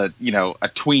 Even as a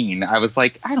tween, I was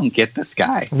like, I don't get this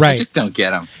guy. Right. I just don't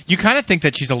get him. You kind of think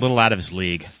that she's a little out of his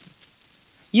league.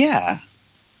 Yeah.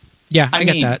 Yeah, I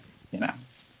get that.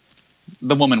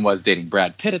 The woman was dating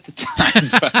Brad Pitt at the time.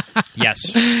 But.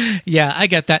 Yes. Yeah, I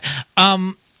get that.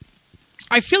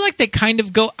 I feel like they kind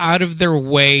of go out of their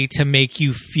way to make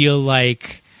you feel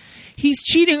like he's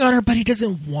cheating on her, but he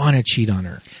doesn't want to cheat on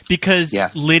her. Because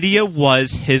Lydia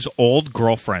was his old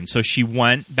girlfriend, so she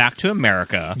went back to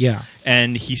America. Yeah.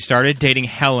 And he started dating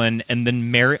Helen and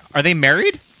then Are they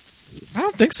married? I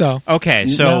don't think so. Okay,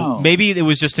 so maybe it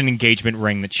was just an engagement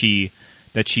ring that she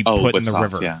put in the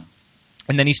river. Yeah.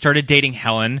 And then he started dating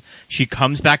Helen. She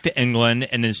comes back to England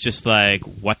and is just like,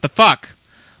 what the fuck?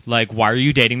 Like, why are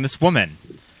you dating this woman?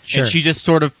 Sure. And she just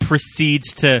sort of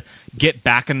proceeds to get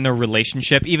back in the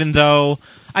relationship, even though,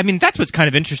 I mean, that's what's kind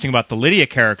of interesting about the Lydia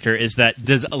character is that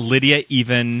does Lydia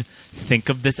even think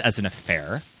of this as an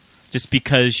affair? Just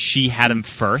because she had him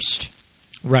first?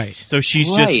 Right. So she's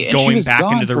just going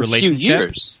back into the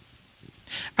relationship?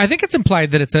 I think it's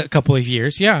implied that it's a couple of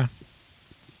years, yeah.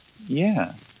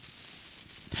 Yeah.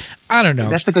 I don't know.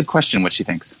 That's a good question, what she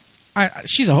thinks.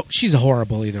 She's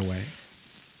horrible either way.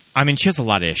 I mean, she has a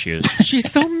lot of issues.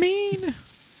 She's so mean.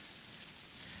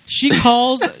 She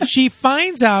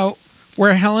finds out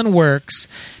where Helen works,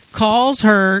 calls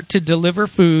her to deliver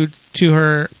food to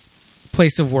her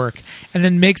place of work, and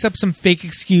then makes up some fake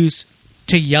excuse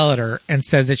to yell at her and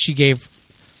says that she gave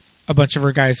a bunch of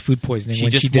her guys food poisoning She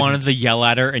when just she didn't. wanted to yell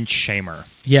at her and shame her.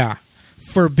 Yeah.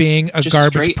 For being a Just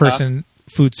garbage person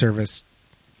food service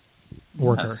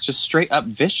worker. It's just straight up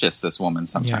vicious, this woman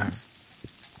sometimes. Yeah.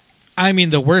 I mean,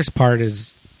 the worst part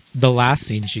is the last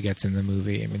scene she gets in the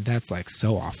movie. I mean, that's like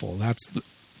so awful. That's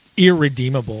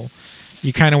irredeemable.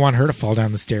 You kind of want her to fall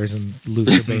down the stairs and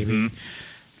lose her baby.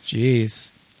 Jeez.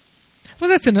 Well,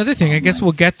 that's another thing. I guess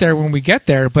we'll get there when we get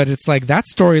there, but it's like that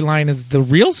storyline is the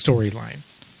real storyline.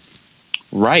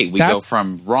 Right. We go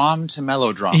from rom to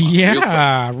melodrama.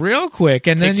 Yeah, real quick.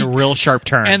 And Takes then a real sharp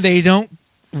turn. And they don't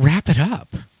wrap it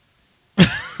up.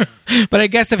 But I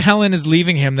guess if Helen is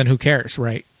leaving him, then who cares,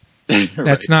 right?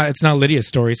 It's not Lydia's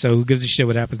story, so who gives a shit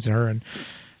what happens to her and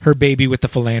her baby with the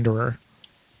philanderer.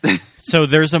 So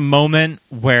there's a moment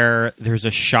where there's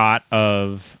a shot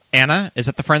of Anna. Is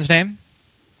that the friend's name?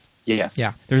 Yes.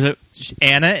 Yeah.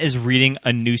 Anna is reading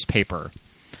a newspaper,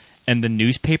 and the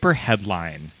newspaper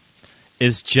headline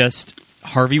is just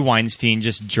Harvey Weinstein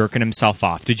just jerking himself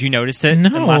off. Did you notice it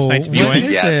in last night's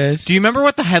viewing? Yes. Do you remember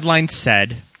what the headline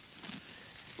said?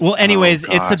 Well, anyways,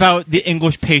 it's about the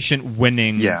English Patient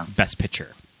winning Best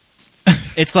Picture.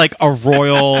 It's like a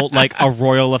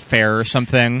royal affair or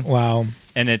something. Wow.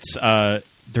 And it's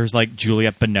there's like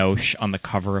Juliette Binoche on the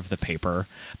cover of the paper.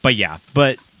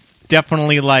 But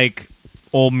definitely like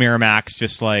old Miramax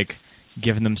just like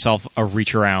giving themselves a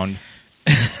reach around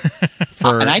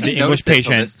for and I the didn't English notice it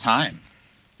Patient. till this time.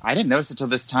 I didn't notice it till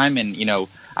this time, and I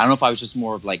don't know if I was just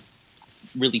more like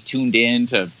really tuned in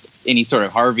to any sort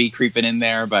of Harvey creeping in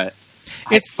there, but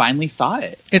I finally saw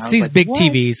it. It's these like, big what?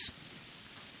 TVs.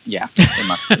 Yeah, it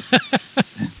must be.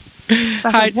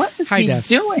 What is he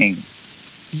doing?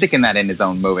 Sticking that in his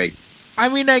own movie. I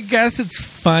mean, I guess it's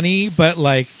funny, but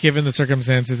like given the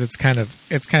circumstances, it's kind of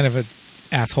an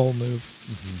asshole move.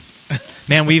 Mm-hmm.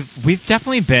 Man, we've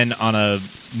definitely been on a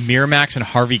Miramax and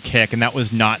Harvey kick, and that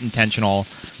was not intentional.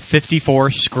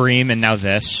 54, Scream, and now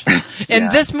this.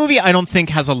 And this movie, I don't think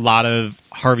has a lot of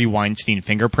Harvey Weinstein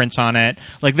fingerprints on it.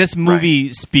 Like this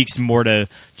movie speaks more to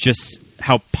just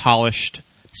how polished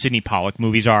Sidney Pollack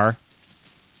movies are.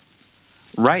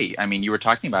 Right. I mean, you were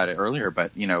talking about it earlier,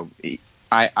 but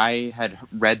I had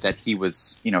read that he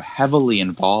was heavily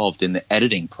involved in the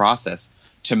editing process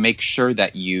to make sure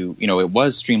that it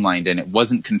was streamlined and it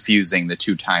wasn't confusing the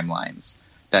two timelines.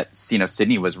 That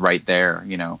Sidney was right there,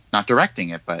 not directing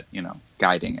it, but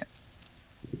guiding it.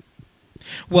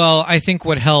 Well, I think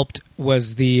what helped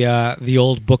was the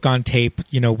old book on tape,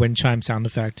 wind chime sound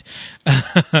effect.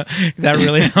 That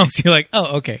really helps you. Like,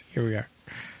 oh, okay, here we are.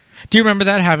 Do you remember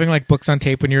that, having like books on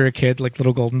tape when you were a kid, like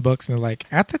little golden books, and they're like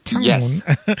at the tone, yes.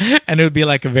 And it would be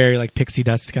like a very like pixie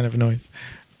dust kind of noise.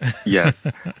 Yes,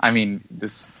 I mean the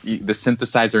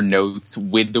synthesizer notes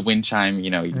with the wind chime.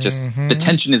 The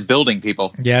tension is building,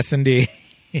 people. Yes, indeed.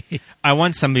 I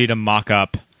want somebody to mock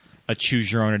up a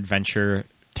choose your own adventure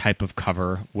type of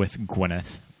cover with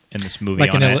Gwyneth in this movie,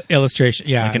 like an illustration.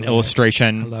 Yeah, like an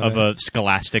illustration of a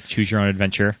scholastic choose your own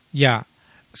adventure. Yeah.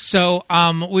 So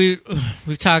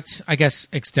we've talked, I guess,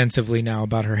 extensively now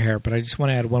about her hair, but I just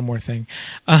want to add one more thing.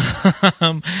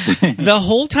 The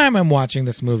whole time I'm watching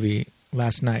this movie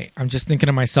last night, I'm just thinking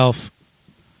to myself,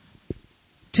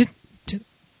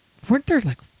 weren't there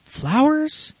like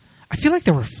flowers? I feel like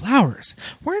there were flowers.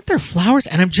 Weren't there flowers?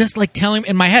 And I'm just like telling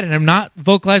in my head, and I'm not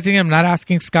vocalizing. I'm not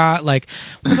asking Scott, like,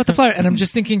 what about the flower? And I'm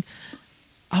just thinking,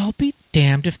 I'll be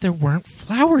damned if there weren't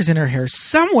flowers in her hair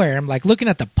somewhere. I'm like looking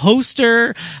at the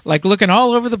poster, like looking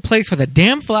all over the place for the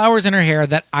damn flowers in her hair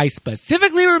that I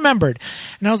specifically remembered.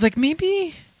 And I was like,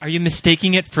 maybe... Are you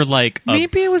mistaking it for like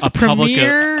maybe it was a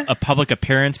premiere? A public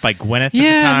appearance by Gwyneth at the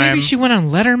time? Yeah, maybe she went on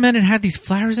Letterman and had these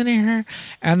flowers in her hair.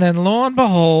 And then lo and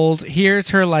behold, here's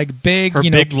her like big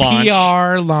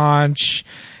PR launch.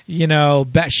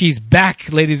 She's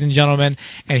back, ladies and gentlemen,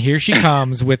 and here she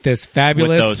comes with this fabulous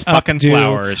with those fucking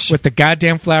flowers, with the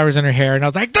goddamn flowers in her hair, and I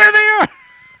was like, there they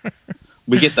are.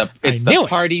 We get the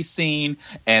party scene,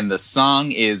 and the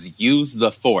song is "Use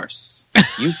the Force."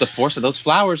 Use the force of those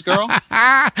flowers, girl.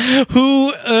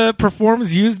 Who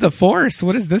performs Use the Force?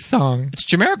 What is this song? It's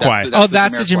Jamiroquai.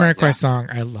 That's the Jamiroquai song.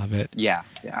 I love it. Yeah.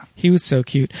 He was so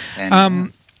cute.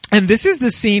 And this is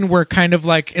the scene where kind of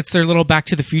like it's their little Back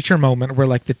to the Future moment where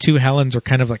like the two Helens are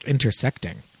kind of like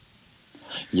intersecting.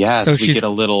 Yes, So we she's- get a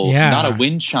little, yeah. not a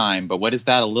wind chime, but what is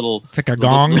that? It's like a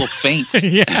gong. Little faint.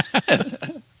 Yeah.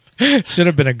 Should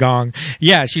have been a gong.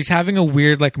 Yeah, she's having a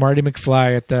weird like Marty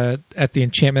McFly at the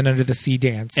Enchantment Under the Sea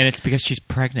dance. And it's because she's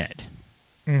pregnant.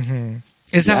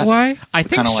 Is that Yes. why? I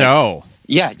think Kinda so.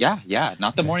 Yeah.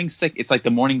 Not the morning sick. It's like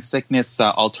the morning sickness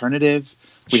alternative.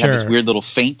 We have this Sure. weird little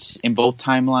faint in both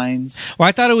timelines. Well,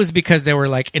 I thought it was because they were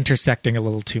like intersecting a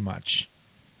little too much.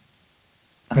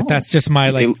 But Oh. that's just my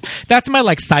like that's my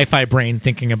like sci-fi brain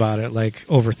thinking about it, like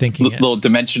overthinking it. Little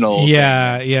dimensional.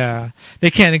 Yeah.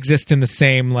 They can't exist in the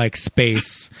same like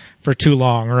space for too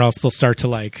long, or else they'll start to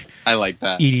like I like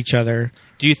that. eat each other.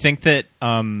 Do you think that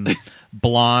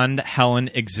blonde Helen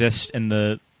exists in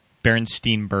the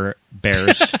Berenstein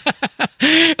Bears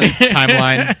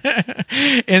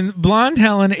timeline? In blonde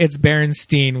Helen, it's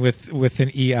Berenstein with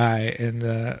an EI,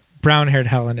 and brown-haired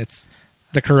Helen, it's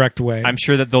the correct way. I'm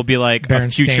sure that there'll be like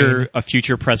Berenstain. a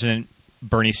future President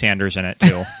Bernie Sanders in it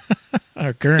too.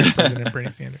 Our current president, Bernie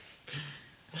Sanders.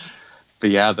 But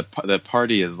yeah, the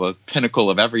party is the pinnacle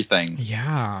of everything.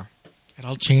 Yeah, it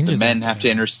all changes. The men have to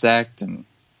intersect, and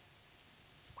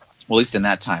well, at least in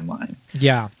that timeline.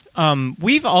 Yeah.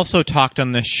 We've also talked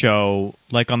on this show,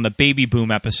 like on the baby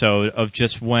boom episode, of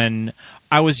just when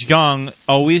I was young,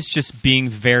 always just being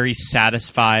very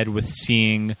satisfied with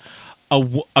seeing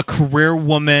a career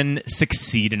woman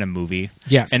succeed in a movie.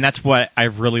 Yes. And that's what I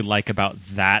really like about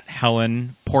that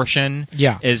Helen portion.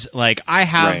 Yeah. Is like, I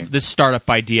have Right. this startup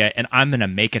idea and I'm going to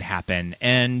make it happen.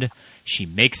 And she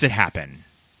makes it happen.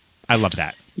 I love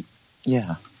that.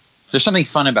 Yeah. There's something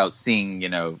fun about seeing,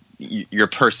 your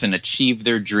person achieve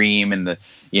their dream and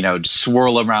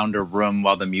swirl around a room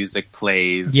while the music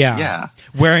plays. Yeah. Yeah.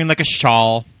 Wearing like a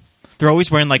shawl. They're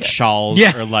always wearing like shawls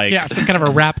or like some kind of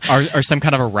a wrap. or some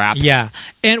kind of a wrap. Yeah.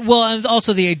 And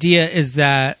also the idea is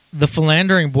that the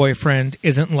philandering boyfriend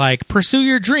isn't like, pursue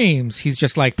your dreams. He's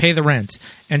just like, pay the rent.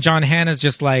 And John Hannah's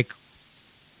just like,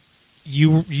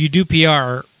 you do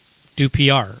PR.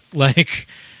 Like,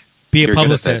 be a You're good at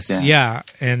publicist. this, yeah.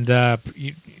 And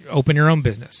you open your own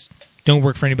business. Don't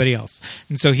work for anybody else.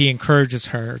 And so he encourages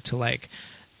her to like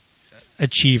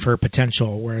achieve her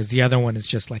potential, whereas the other one is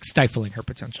just like stifling her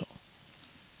potential.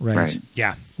 Right.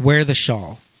 Yeah. Wear the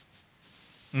shawl.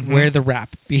 Wear the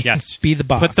wrap. Yes. Be the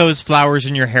boss. Put those flowers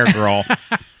in your hair, girl.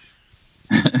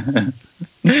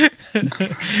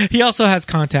 He also has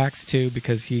contacts too,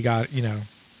 because he got,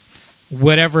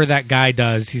 whatever that guy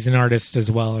does, he's an artist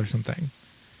as well or something.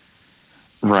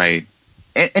 Right.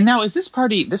 And now this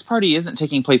party isn't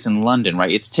taking place in London,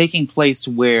 right? It's taking place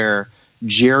where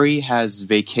Jerry has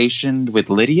vacationed with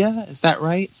Lydia. Is that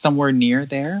right? Somewhere near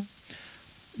there?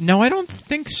 No, I don't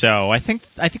think so. I think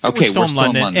Okay, we're still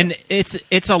in London. And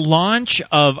it's a launch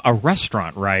of a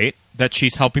restaurant, right? That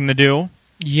she's helping to do.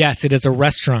 Yes, it is a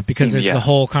restaurant, because there's Yeah. the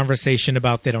whole conversation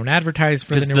about they don't advertise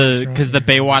for the new restaurant. Because the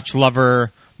Baywatch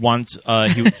lover wants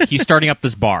he's starting up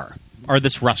this bar or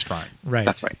this restaurant. Right.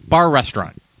 That's right. Bar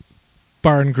restaurant.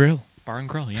 Bar and grill. Bar and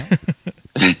grill, yeah.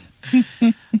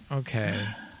 Okay.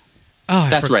 Oh,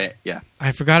 That's right. Yeah.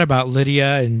 I forgot about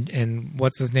Lydia and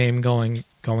what's his name going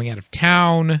out of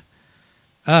town.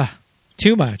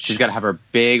 Too much. She's got to have her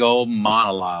big old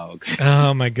monologue.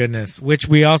 Oh my goodness! Which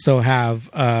we also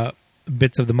have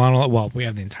bits of the monologue. Well, we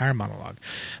have the entire monologue,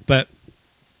 but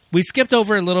we skipped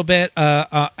over a little bit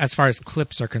as far as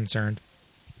clips are concerned.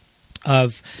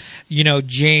 Of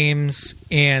James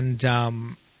and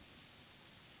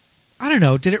I don't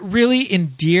know. Did it really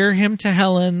endear him to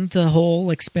Helen? The whole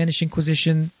like Spanish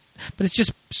Inquisition, but it's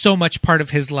just so much part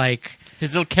of his like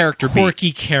His little character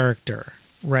quirky character,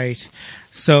 right?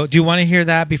 So, do you want to hear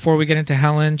that before we get into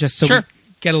Helen? Just so Sure. we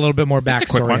get a little bit more It's a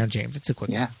quick backstory one. on James. It's a quick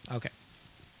Yeah. one. Okay.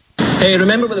 Hey,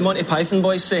 remember what the Monty Python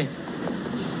boys say?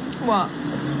 What?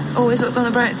 Always look on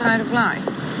the bright side of life?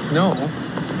 No.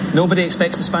 Nobody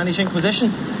expects the Spanish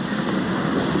Inquisition.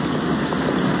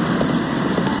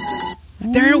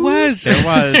 There it was. There it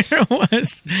was. There it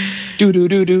was.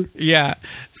 Do. Yeah.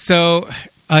 So,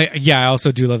 I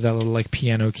also do love that little like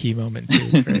piano key moment too.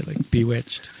 It's very like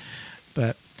bewitched.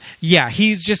 But yeah,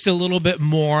 he's just a little bit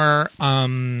more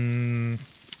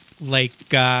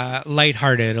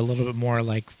lighthearted, a little bit more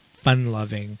like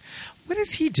fun-loving. What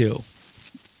does he do?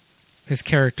 His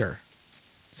character.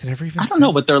 Is it ever even? I don't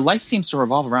know, but their life seems to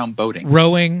revolve around boating.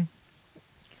 Rowing.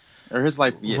 Or his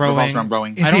life revolves around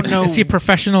rowing. Is he a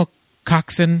professional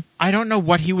Coxon. I don't know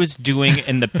what he was doing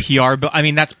in the PR, but I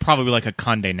mean, that's probably like a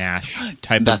Condé Nast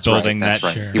type of building. That's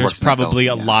right. Sure. There's probably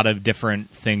a lot of different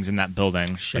things in that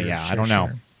building. Sure, but yeah, sure, I don't know.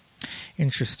 sure.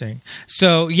 Interesting.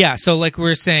 So yeah, so like we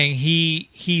were saying,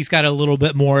 he's got a little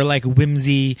bit more like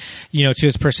whimsy, to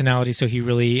his personality. So he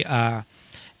really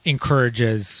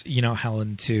encourages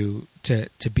Helen to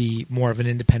be more of an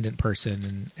independent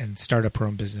person and start up her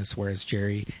own business, whereas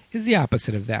Jerry is the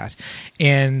opposite of that.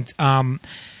 And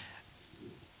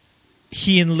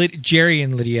Jerry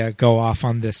and Lydia go off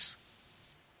on this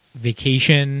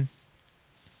vacation.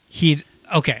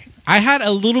 I had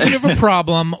a little bit of a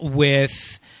problem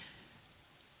with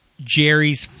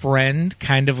Jerry's friend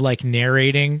kind of like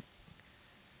narrating.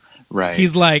 Right.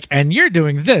 He's like, and you're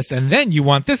doing this, and then you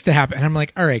want this to happen. And I'm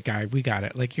like, all right, guy, we got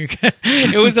it. Like,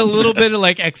 it was a little bit of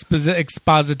like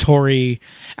expository.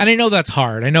 And I know that's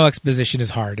hard. I know exposition is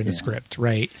hard in a script,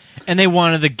 right? And they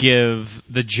wanted to give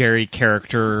the Jerry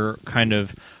character kind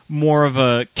of more of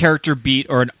a character beat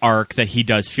or an arc that he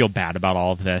does feel bad about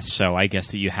all of this. So I guess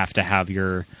that you have to have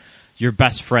your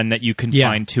best friend that you can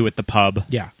find too at the pub.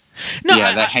 Yeah. No,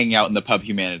 that hanging out in the pub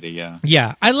humanity, yeah.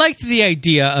 Yeah, I liked the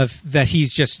idea of that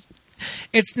he's just,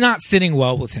 it's not sitting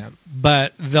well with him,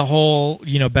 but the whole,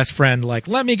 best friend, like,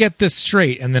 let me get this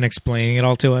straight, and then explaining it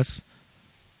all to us.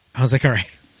 I was like, all right,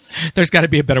 there's got to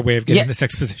be a better way of getting this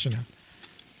exposition out.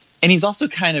 And he's also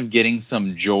kind of getting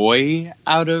some joy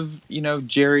out of,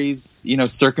 Jerry's,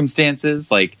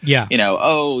 circumstances. Like, and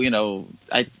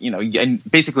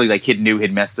basically like he knew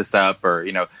he'd messed this up, or,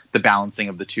 the balancing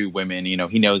of the two women, he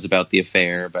knows about the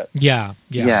affair, but yeah.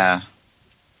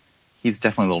 He's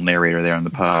definitely a little narrator there in the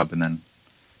pub and then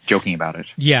joking about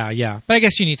it. Yeah. But I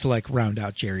guess you need to like round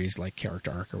out Jerry's like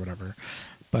character arc or whatever.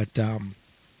 But,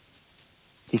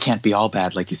 he can't be all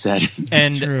bad, like you said.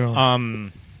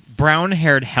 And,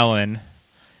 brown-haired Helen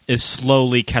is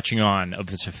slowly catching on of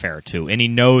this affair, too. And he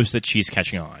knows that she's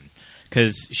catching on.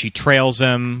 Because she trails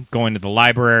him, going to the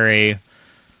library.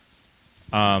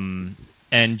 And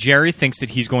Jerry thinks that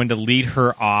he's going to lead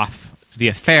her off the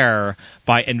affair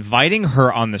by inviting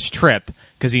her on this trip,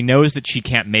 because he knows that she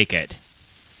can't make it.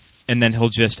 And then he'll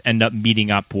just end up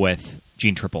meeting up with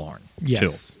Jean Triplehorn,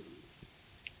 too.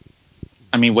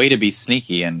 I mean, way to be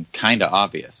sneaky and kind of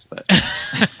obvious, but...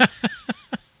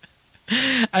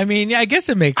 I mean, yeah, I guess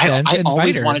it makes sense. I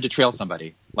always wanted to trail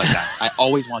somebody like that. I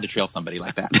always wanted to trail somebody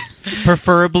like that.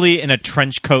 Preferably in a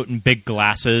trench coat and big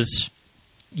glasses.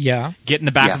 Yeah. Get in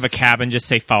the back of a cab and just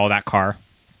say, follow that car.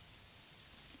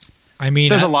 I mean,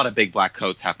 there's a lot of big black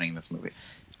coats happening in this movie.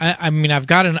 I mean, I've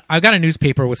got a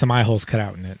newspaper with some eye holes cut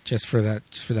out in it just for that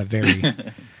very.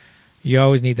 You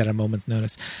always need that at a moment's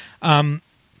notice. What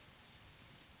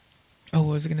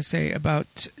was I going to say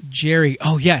about Jerry?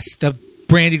 Oh, yes, the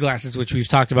brandy glasses, which we've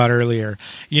talked about earlier.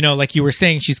 Like you were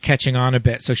saying, she's catching on a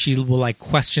bit, so she will like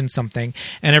question something,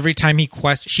 and every time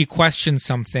she questions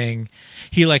something,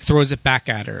 he like throws it back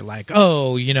at her, like,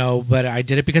 oh, but I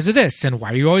did it because of this, and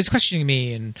why are you always questioning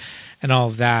me, and all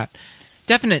of that.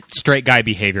 Definite straight guy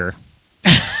behavior.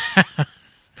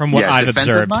 From what I've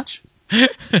observed. Much?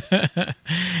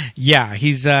 Yeah,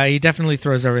 he definitely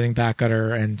throws everything back at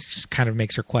her and kind of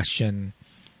makes her question,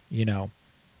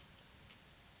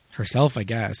 herself, I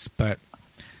guess. But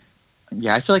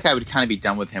yeah, I feel like I would kind of be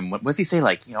done with him. What does he say?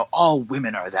 Like, all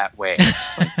women are that way.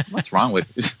 Like, what's wrong with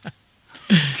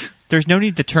There's no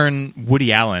need to turn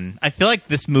Woody Allen. I feel like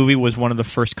this movie was one of the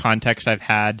first contexts I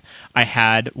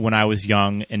had when I was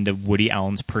young into Woody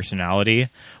Allen's personality,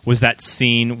 was that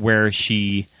scene where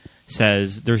she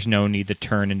says there's no need to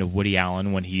turn into Woody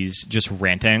Allen when he's just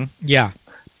ranting. Yeah.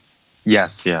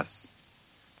 Yes.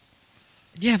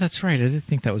 Yeah, that's right. I did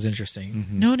think that was interesting.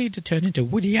 Mm-hmm. No need to turn into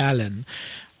Woody Allen.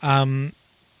 Her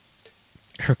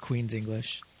Queen's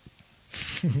English.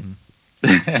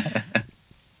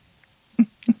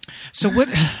 So what?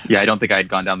 Yeah, I don't think I had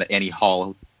gone down the Annie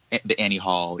Hall,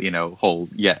 hole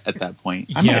yet at that point.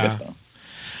 I might have, though.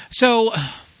 So,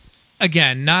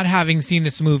 again, not having seen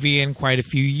this movie in quite a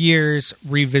few years,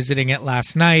 revisiting it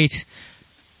last night,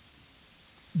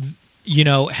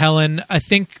 Helen, I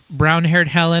think brown-haired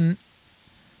Helen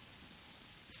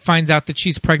finds out that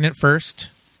she's pregnant first.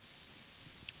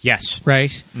 Yes.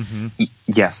 Right? Mm-hmm.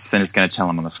 Yes, and is going to tell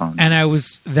him on the phone. And I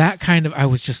was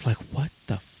just like, what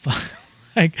the fuck?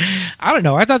 Like, I don't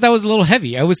know. I thought that was a little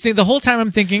heavy. I was the whole time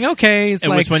I'm thinking, okay, it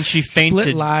was when she fainted.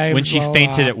 Split lives, when she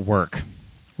fainted at work,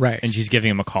 right? And she's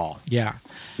giving him a call. Yeah.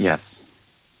 Yes.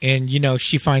 And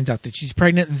she finds out that she's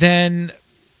pregnant. Then,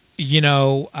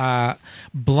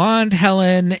 blonde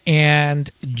Helen and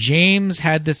James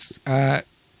had this.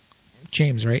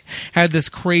 James, right? Had this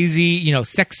crazy,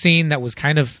 sex scene that was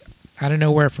kind of, out of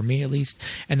nowhere, for me at least.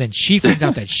 And then she finds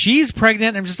out that she's pregnant.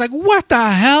 And I'm just like, what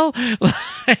the hell?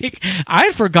 Like,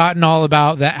 I'd forgotten all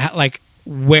about that, like,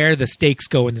 where the stakes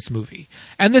go in this movie.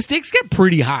 And the stakes get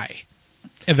pretty high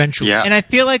eventually. Yeah. And I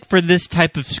feel like for this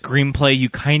type of screenplay, you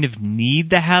kind of need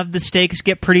to have the stakes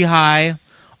get pretty high,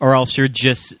 or else you're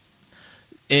just...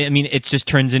 I mean, it just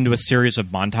turns into a series of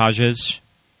montages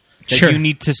that Sure. you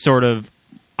need to sort of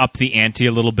up the ante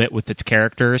a little bit with its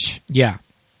characters. Yeah.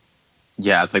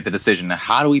 Yeah, it's like the decision.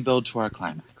 How do we build to our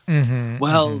climax?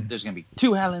 Well, there's going to be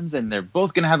two Helens, and they're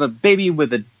both going to have a baby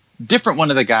with a different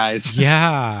one of the guys.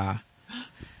 Yeah.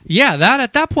 Yeah, that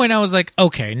at that point I was like,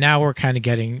 okay, now we're kind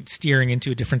of steering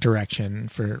into a different direction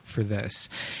for this.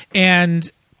 And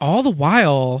all the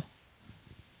while,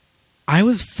 I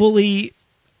was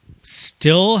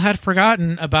still had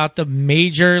forgotten about the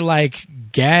major, like,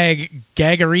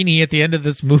 gaggerini at the end of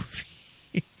this movie.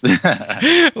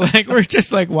 Like, we're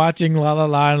just like watching La La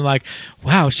La and like,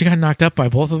 wow, she got knocked up by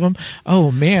both of them. Oh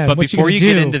man! But what's before she you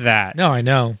gonna get do? into that, No, I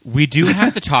know. we do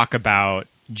have to talk about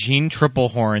Jean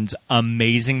Triplehorn's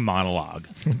amazing monologue.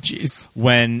 Jeez.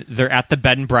 When they're at the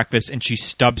bed and breakfast and she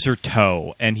stubs her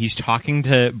toe and he's talking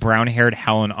to brown-haired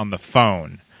Helen on the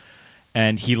phone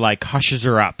and he like hushes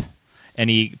her up and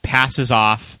he passes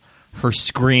off her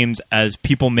screams as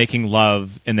people making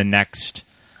love in the next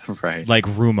like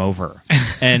room over.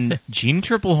 And Jean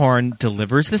Triplehorn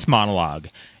delivers this monologue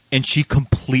and she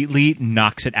completely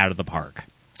knocks it out of the park.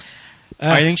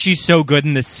 I think she's so good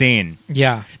in this scene.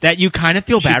 Yeah. That you kind of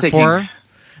feel bad for her.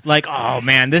 Like, oh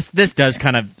man, this does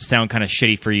kind of sound kind of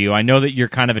shitty for you. I know that you're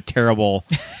kind of a terrible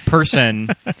person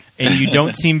and you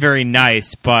don't seem very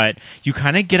nice, but you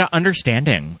kind of get an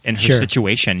understanding in her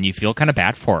situation. You feel kind of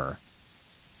bad for her.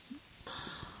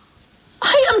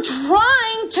 I am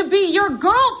trying to be your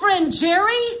girlfriend,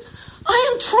 Jerry.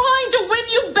 I am trying to win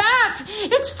you back.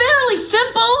 It's fairly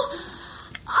simple.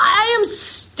 I am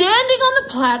standing on the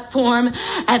platform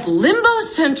at Limbo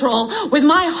Central with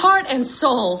my heart and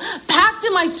soul packed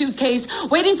in my suitcase,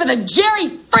 waiting for the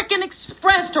Jerry frickin'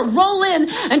 Express to roll in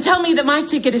and tell me that my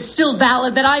ticket is still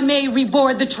valid, that I may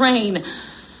reboard the train.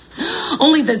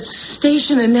 Only the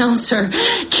station announcer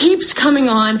keeps coming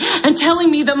on and telling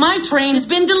me that my train has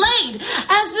been delayed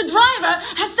as the driver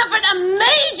has suffered a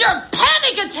major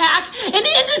panic attack in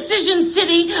Indecision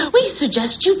City. We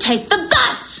suggest you take the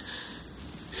bus.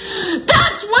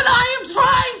 That's what I am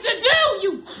trying to do,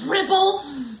 you cripple!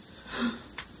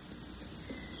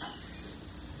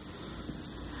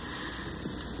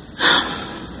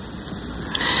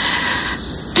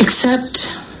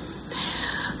 Except,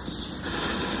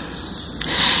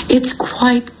 it's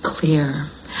quite clear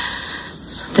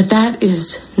that that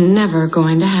is never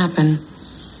going to happen.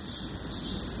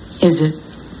 Is it?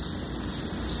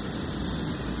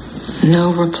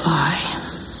 No reply.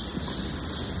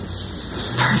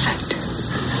 Perfect.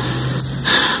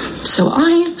 So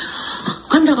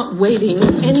I'm not waiting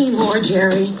anymore,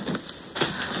 Jerry.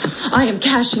 I am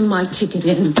cashing my ticket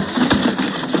in.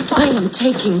 I am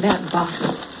taking that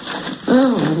bus.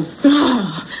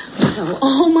 Tell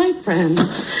all my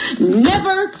friends,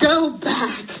 never go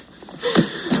back.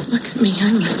 Look at me,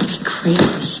 I must be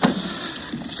crazy.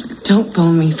 Don't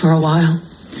phone me for a while.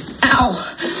 Ow.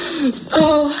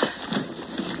 Oh.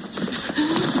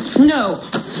 No.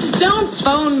 Don't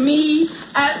phone me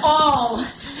at all.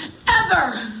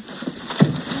 Ever.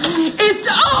 It's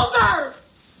over.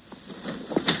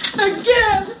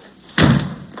 Again.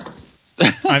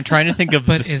 I'm trying to think of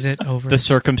is it over? The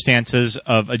circumstances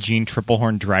of a Jean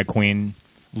Triplehorn drag queen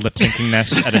lip-syncing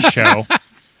this at a show.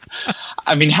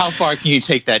 I mean, how far can you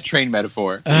take that train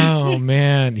metaphor? Oh,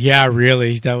 man. Yeah,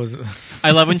 really. That was...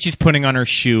 I love when she's putting on her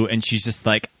shoe and she's just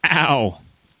like, ow.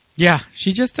 Yeah,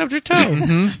 she just stubbed her toe.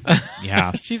 Mm-hmm.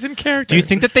 Yeah. She's in character. Do you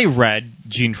think that they read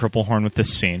Jean Triplehorn with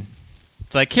this scene?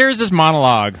 It's like, here's this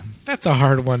monologue. That's a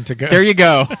hard one to go. There you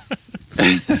go.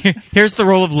 Here's the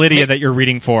role of Lydia that you're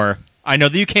reading for. I know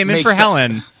that you came in for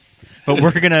Helen, but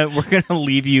we're gonna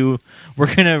leave you.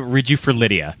 We're gonna read you for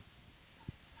Lydia.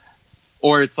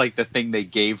 Or it's like the thing they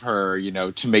gave her, you know,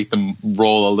 to make the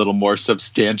role a little more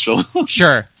substantial.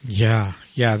 Sure. Yeah.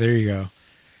 There you go.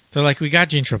 They're like, we got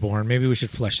Jean Triplehorn. Maybe we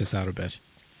should flesh this out a bit.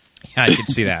 Yeah, I can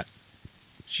see that.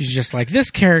 She's just like,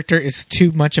 this character is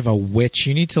too much of a witch.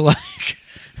 You need to like...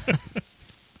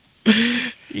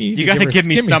 you got to give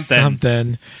me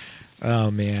something.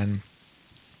 Oh, man.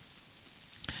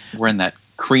 Wearing that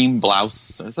cream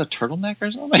blouse. Is that a turtleneck or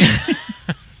something?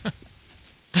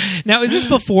 Now, is this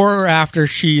before or after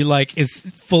she like is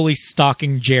fully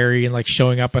stalking Jerry and like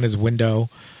showing up on his window?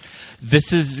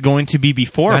 This is going to be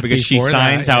before because she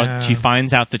finds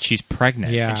yeah. out that she's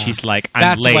pregnant. Yeah. And she's like, I'm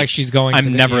That's late. why she's going I'm to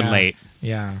never late.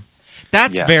 Yeah.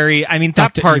 That's Yes. very. I mean,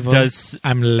 that Dr. part Evil, does.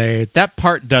 I'm late. That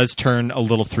part does turn a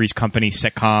little Three's Company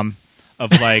sitcom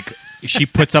of like she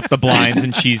puts up the blinds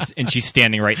and she's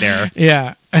standing right there.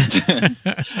 Yeah.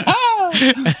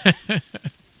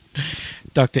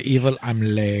 Dr. Evil, I'm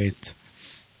late.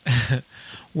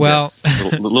 Well, Yes.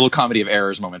 little comedy of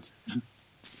errors moment.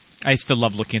 I still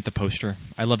love looking at the poster.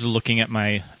 I loved looking at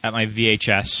my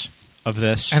VHS of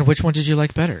this. and which one did you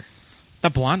like better? The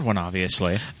blonde one,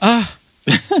 obviously. But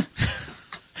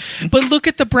look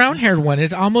at the brown-haired one.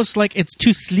 It's almost like it's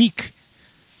too sleek.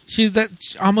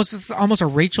 It's almost a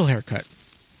Rachel haircut.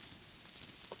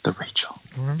 The Rachel.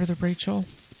 Remember the Rachel?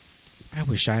 I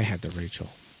wish I had the Rachel.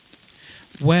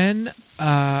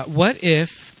 What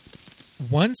if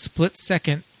one split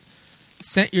second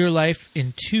sent your life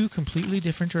in two completely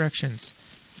different directions?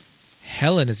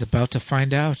 Helen is about to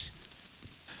find out.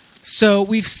 So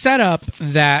we've set up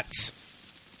that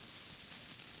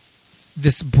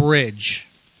this bridge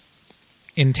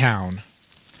in town,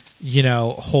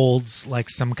 holds like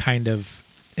some kind of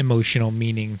emotional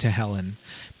meaning to Helen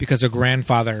because her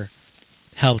grandfather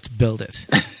helped build it.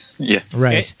 Yeah.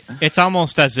 Right. It's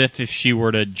almost as if she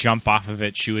were to jump off of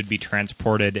it, she would be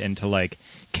transported into like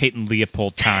Kate and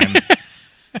Leopold time.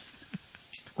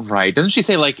 Right. Doesn't she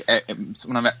say like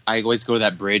when I always go to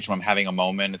that bridge when I'm having a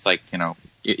moment? It's like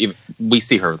we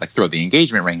see her like throw the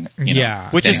engagement ring.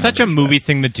 Which is such a movie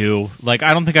thing to do. Like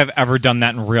I don't think I've ever done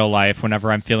that in real life.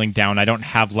 Whenever I'm feeling down, I don't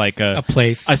have like a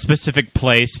place, a specific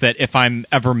place that if I'm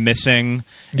ever missing,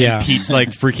 and Pete's like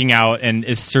freaking out and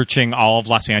is searching all of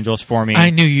Los Angeles for me.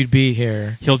 I knew you'd be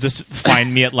here. He'll just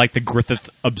find me at like the Griffith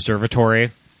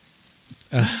Observatory.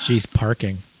 She's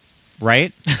parking.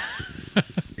 Right?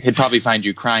 He'd probably find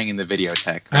you crying in the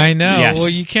videotheque. Right? I know. Yes. Well,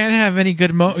 you can't have any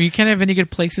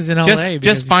good places in LA.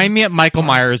 Just find me at Michael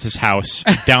Myers' house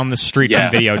down the street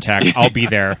from Videotheque. I'll be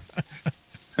there.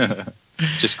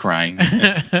 Just crying.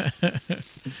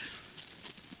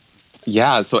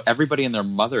 Yeah, so everybody and their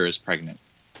mother is pregnant.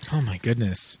 Oh my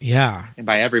goodness. Yeah. And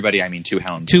by everybody I mean two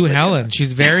Helens. Two Helen.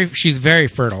 She's very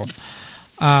fertile.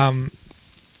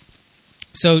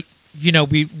 So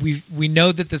we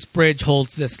know that this bridge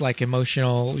holds this like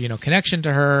emotional, connection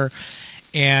to her.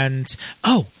 And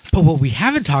but what we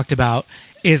haven't talked about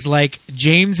is like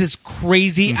James's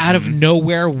crazy out of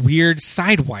nowhere weird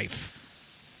side wife.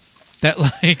 That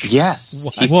like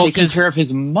yes, he's taking care of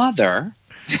his mother.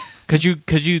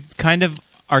 Because you kind of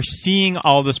are seeing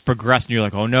all this progress, and you're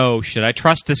like, oh no, should I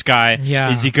trust this guy?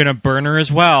 Yeah, is he going to burn her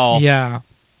as well? Yeah.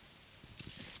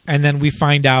 And then we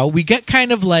find out we get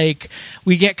kind of like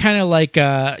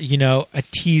a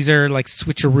teaser like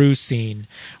switcheroo scene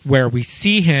where we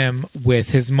see him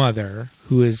with his mother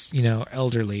who is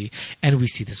elderly, and we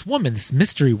see this woman, this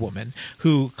mystery woman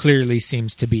who clearly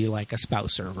seems to be like a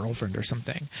spouse or a girlfriend or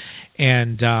something.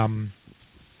 And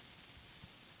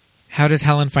how does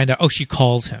Helen find out? Oh, she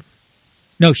calls him.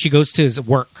 No, she goes to his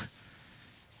work.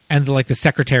 And the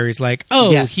secretary's like,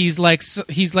 oh, yes. he's like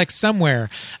somewhere.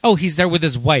 Oh, he's there with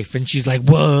his wife, and she's like,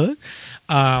 what?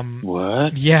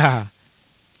 What? Yeah.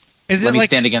 Let me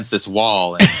stand against this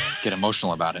wall and get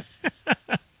emotional about it.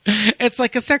 It's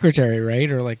like a secretary, right?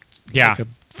 Or like a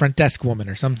front desk woman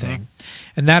or something.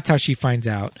 And that's how she finds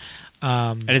out.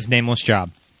 At his nameless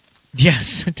job.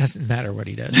 Yes, it doesn't matter what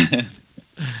he does.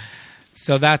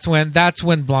 So that's when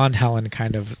blonde Helen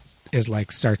kind of is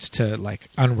like starts to like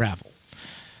unravel.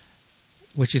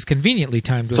 Which is conveniently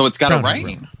timed. So it's got to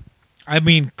rain. I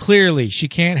mean, clearly she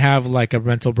can't have like a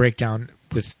mental breakdown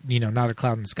with not a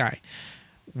cloud in the sky.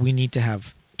 We need to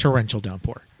have torrential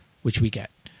downpour, which we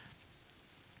get.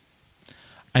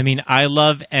 I mean, I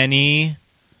love any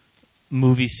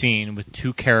movie scene with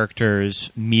two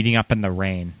characters meeting up in the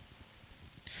rain.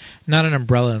 Not an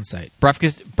umbrella in sight.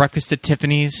 Breakfast at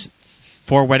Tiffany's,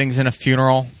 4 Weddings and a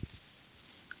Funeral.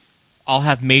 All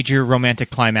have major romantic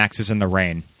climaxes in the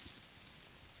rain.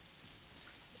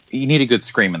 You need a good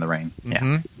scream in the rain.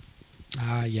 Yeah.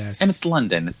 Ah, yes. And it's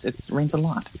London. It rains a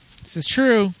lot. This is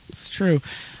true. It's true.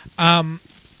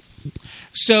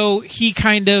 So he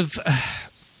kind of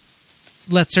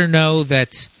lets her know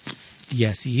that,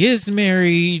 yes, he is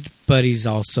married, but he's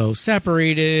also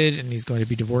separated, and he's going to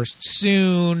be divorced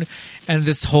soon. And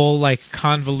this whole, like,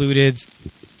 convoluted,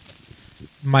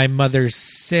 my mother's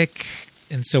sick,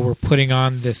 and so we're putting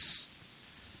on this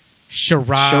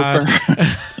charade.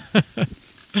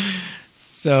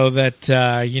 So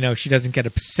that, she doesn't get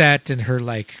upset in her,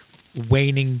 like,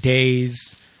 waning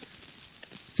days.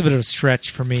 It's a bit of a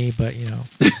stretch for me, but,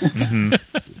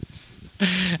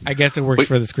 I guess it works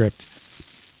for the script.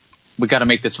 we got to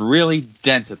make this really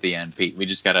dense at the end, Pete. We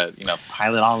just got to,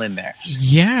 pile it all in there.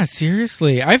 Yeah,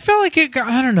 seriously. I felt like it got,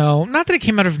 I don't know, not that it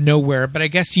came out of nowhere, but I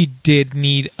guess you did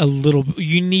need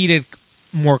you needed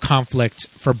more conflict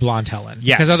for Blonde Helen.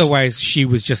 Yes. Because otherwise she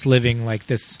was just living like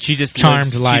this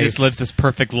charmed life. She just lives this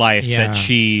perfect life that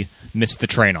she missed the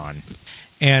train on.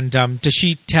 And does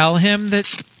she tell him that...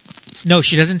 No,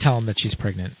 she doesn't tell him that she's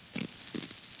pregnant.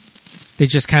 They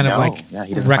just kind of he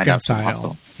doesn't reconcile. Find out from the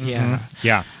hospital. Yeah. Mm-hmm.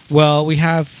 Yeah. Well, we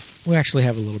actually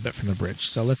have a little bit from the bridge,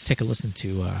 so let's take a listen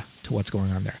to what's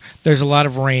going on there. There's a lot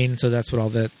of rain, so that's what all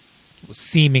the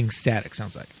seeming static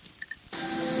sounds like.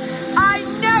 I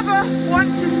never want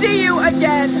to see you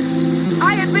again.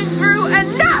 I have been through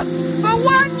enough for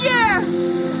 1 year.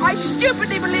 I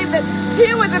stupidly believed that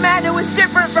he was a man who was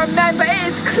different from men, but it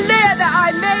is clear that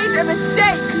I made a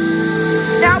mistake.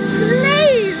 Now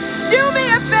please do me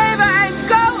a favor and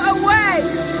go away.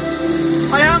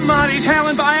 I am married,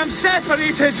 Helen, but I am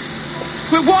separated.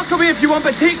 We'll walk away if you want,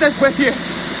 but take this with you.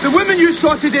 The woman you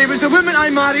saw today was the woman I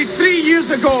married 3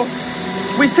 years ago.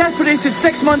 We separated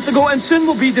 6 months ago and soon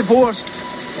will be divorced.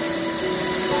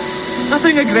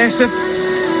 Nothing aggressive.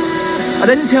 I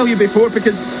didn't tell you before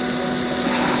because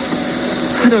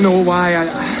I don't know why.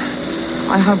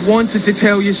 I have wanted to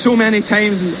tell you so many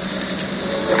times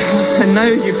and now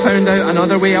you found out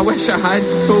another way. I wish I had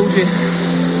told you.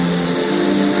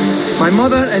 My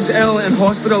mother is ill in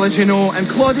hospital, as you know, and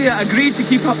Claudia agreed to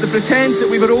keep up the pretense that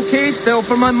we were okay still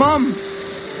for my mum.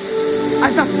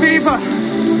 As a favour.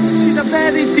 She's a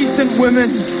very decent woman.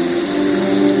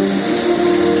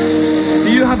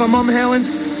 Do you have a mum, Helen?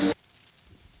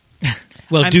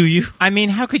 Well, do you? I mean,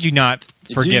 how could you not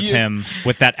forgive him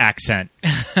with that accent?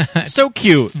 So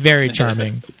cute. Very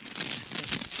charming.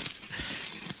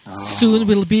 Soon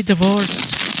we'll be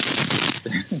divorced.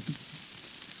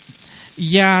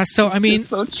 Yeah, so I mean,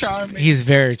 so charming. He's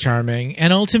very charming,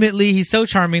 and ultimately, he's so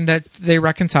charming that they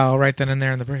reconcile right then and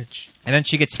there on the bridge. And then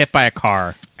she gets hit by a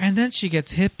car. And then she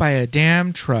gets hit by a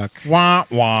damn truck. Wah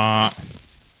wah.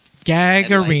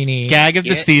 Gagarini. Gag of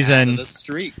the season. Out of the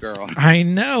street, girl. I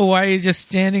know. Why are you just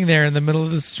standing there in the middle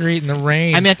of the street in the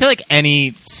rain? I mean, I feel like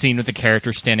any scene with a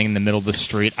character standing in the middle of the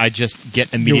street, I just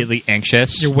get immediately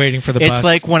anxious. You're waiting for the bus. It's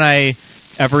like when I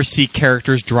ever see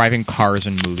characters driving cars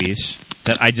in movies,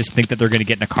 that I just think that they're going to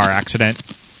get in a car accident.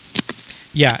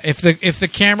 Yeah, if the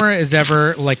camera is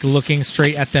ever like looking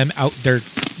straight at them out their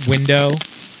window,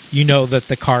 you know that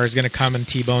the car is going to come and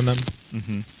T-bone them.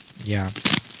 Mm-hmm. Yeah.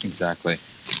 Exactly.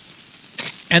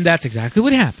 And that's exactly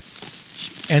what happens.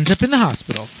 She ends up in the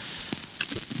hospital.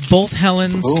 Both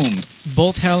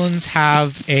Helens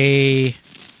have an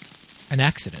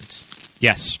accident.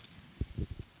 Yes.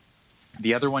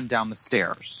 The other one down the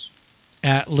stairs.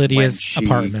 At Lydia's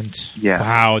apartment. Yes.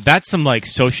 Wow, that's some like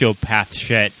sociopath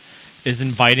shit. Is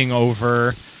inviting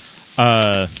over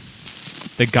the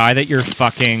guy that you're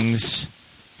fucking's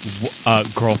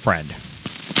girlfriend.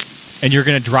 And you're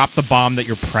going to drop the bomb that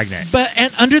you're pregnant.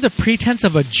 And under the pretense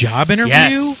of a job interview?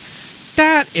 Yes.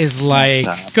 That is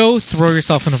like, go throw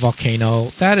yourself in a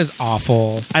volcano. That is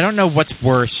awful. I don't know what's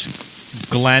worse,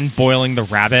 Glenn boiling the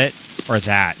rabbit or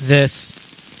that. This.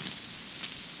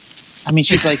 I mean,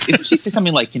 she's like, she say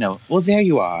something like, well, there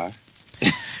you are.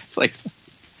 It's like...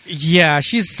 Yeah,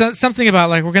 she's something about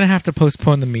like, we're going to have to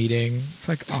postpone the meeting. It's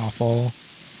like awful.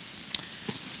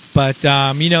 But,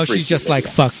 she's just like,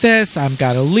 fuck this. I'm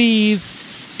got to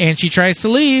leave. And she tries to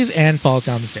leave and falls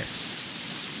down the stairs.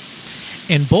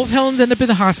 And both Helens end up in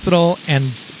the hospital,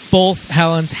 and both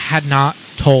Helens had not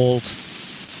told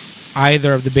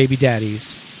either of the baby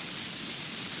daddies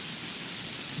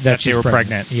that they were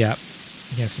pregnant. Yep.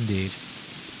 Yes, indeed.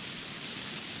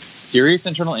 Serious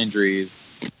internal injuries.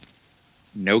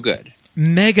 No good.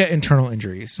 Mega internal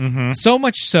injuries. Mm-hmm. So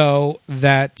much so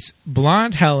that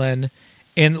Blonde Helen,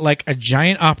 in like a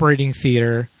giant operating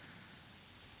theater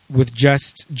with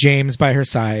just James by her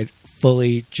side,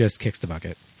 fully just kicks the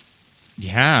bucket.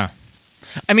 Yeah.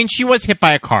 I mean, she was hit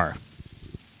by a car.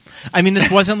 I mean,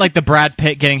 this wasn't like the Brad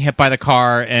Pitt getting hit by the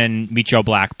car and Meet Joe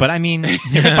Black, but I mean,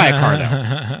 you're hit by a car,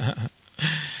 though.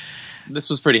 This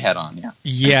was pretty head-on, yeah.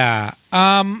 Yeah.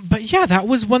 But yeah, that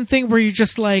was one thing where you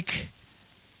just like...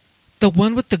 The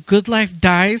one with the good life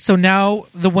dies, so now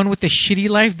the one with the shitty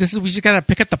life, we just gotta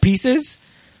pick up the pieces?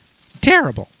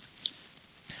 Terrible.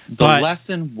 The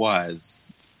lesson was,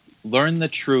 learn the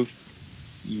truth,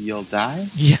 you'll die?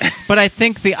 Yeah. But I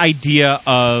think the idea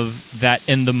of that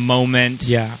in the moment,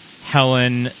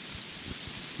 Helen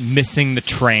missing the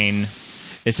train,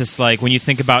 it's just like when you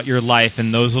think about your life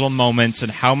and those little moments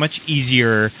and how much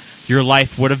easier your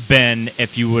life would have been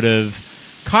if you would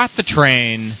have caught the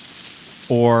train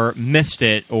or missed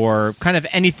it or kind of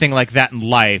anything like that in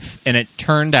life, and it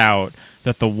turned out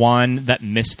that the one that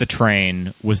missed the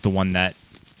train was the one that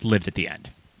lived at the end.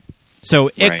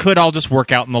 So it could all just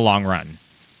work out in the long run.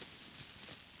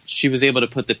 She was able to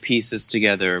put the pieces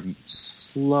together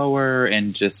slower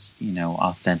and just,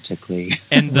 authentically.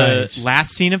 And the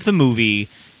last scene of the movie,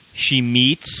 she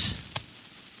meets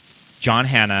John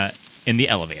Hannah in the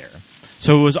elevator.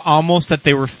 So it was almost that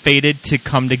they were fated to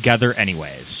come together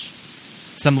anyways.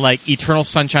 Some like Eternal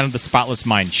Sunshine of the Spotless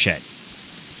Mind shit.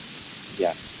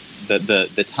 Yes.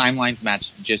 The timelines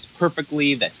matched just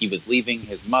perfectly, that he was leaving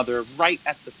his mother right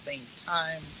at the same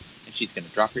time, and she's going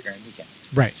to drop her earring again.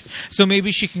 Right. So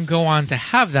maybe she can go on to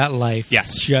have that life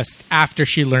just after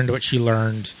she learned what she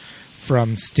learned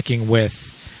from sticking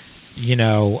with,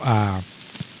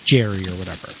 Jerry or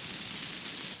whatever.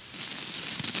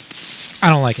 I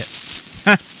don't like it.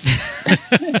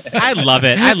 I love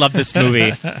it. I love this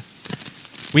movie.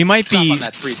 We might Stop on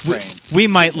that freeze frame. We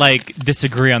might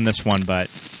disagree on this one, but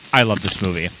I love this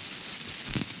movie.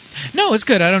 No, it's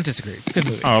good. I don't disagree. It's a good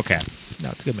movie. Oh, okay.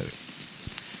 No, it's a good movie.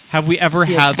 Have we ever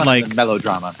had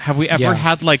melodrama? Have we ever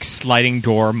had sliding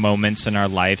door moments in our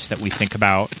lives that we think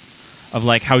about of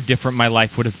how different my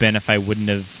life would have been if I wouldn't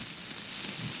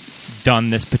have done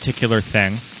this particular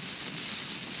thing?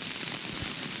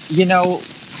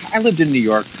 I lived in New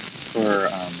York for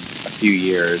a few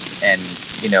years, and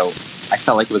I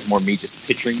felt like it was more me just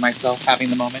picturing myself having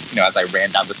the moment. As I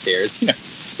ran down the stairs,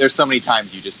 there's so many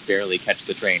times you just barely catch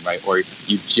the train, right? Or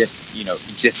you just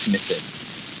miss it.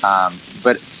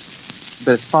 But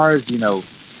as far as,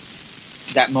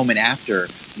 that moment after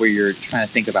where you're trying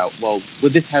to think about, well,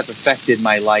 would this have affected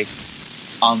my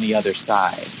life on the other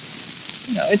side?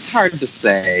 It's hard to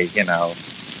say,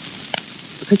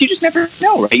 because you just never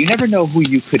know, right? You never know who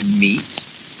you could meet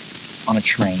on a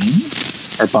train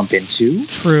or bump into.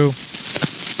 True.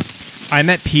 I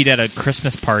met Pete at a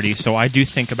Christmas party, so I do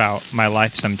think about my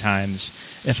life sometimes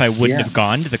if I wouldn't have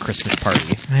gone to the Christmas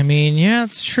party. I mean, yeah,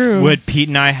 it's true. Would Pete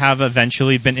and I have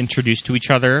eventually been introduced to each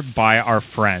other by our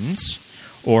friends?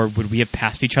 Or would we have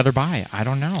passed each other by? I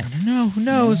don't know. Who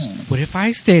knows? Yeah. What if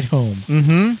I stayed home?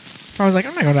 Mm-hmm. If I was like,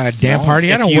 I'm not going to a damn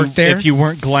party. I don't work there. If you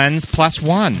weren't Glenn's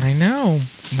 +1. I know.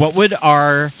 What would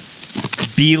our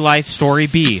B-life story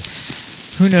be?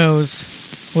 Who knows?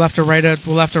 We'll have to write a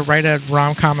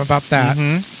rom-com about that.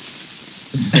 Mm-hmm.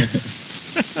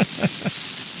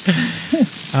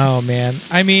 Oh, man.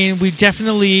 I mean, we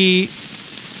definitely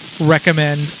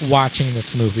recommend watching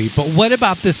this movie. But what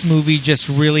about this movie just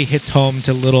really hits home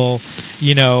to little,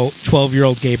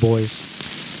 12-year-old gay boys?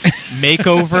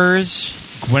 Makeovers,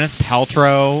 Gwyneth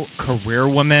Paltrow, career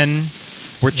woman.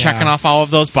 We're checking off all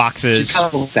of those boxes. She's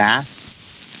got a little sass.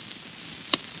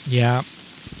 Yeah.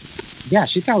 Yeah,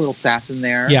 she's got a little sass in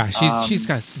there. Yeah, she's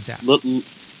got some sass.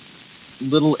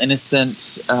 Little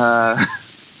innocent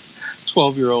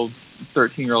 12-year-old,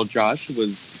 13-year-old Josh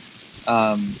was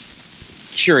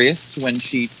curious when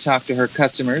she talked to her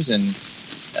customers and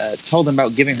told them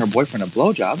about giving her boyfriend a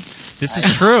blowjob. This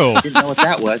is true. Didn't know what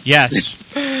that was. Yes.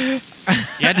 You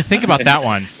had to think about that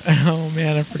one. Oh,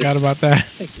 man, I forgot about that.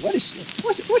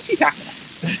 What's she talking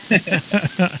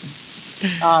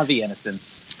about? The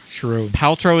innocence. True.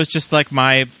 Paltrow is just like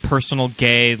my personal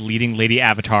gay leading lady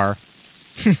avatar.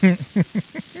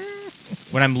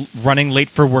 When I'm running late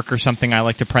for work or something, I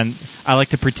like to pretend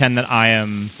that I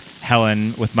am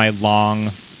Helen with my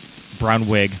long brown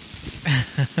wig.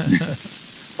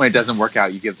 When it doesn't work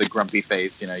out, you give the grumpy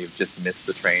face. You've just missed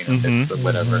the train or missed the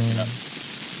whatever.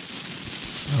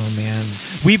 Oh man,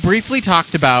 we briefly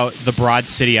talked about the Broad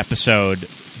City episode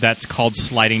that's called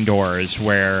Sliding Doors,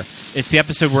 where it's the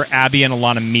episode where Abby and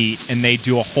Alana meet, and they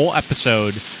do a whole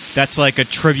episode that's like a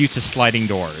tribute to Sliding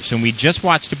Doors. And we just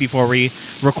watched it before we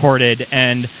recorded,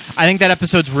 and I think that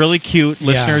episode's really cute.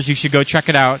 Listeners, you should go check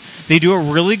it out. They do a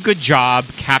really good job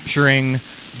capturing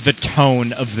the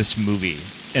tone of this movie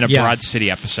in a Broad City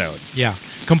episode. Yeah.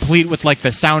 Complete with like the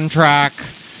soundtrack,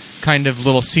 kind of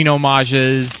little scene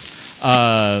homages.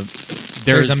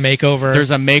 There's a makeover.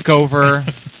 There's a makeover.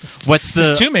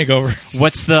 There's two makeovers.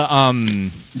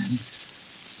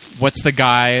 What's the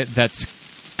guy that's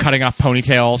cutting off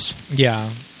ponytails? Yeah.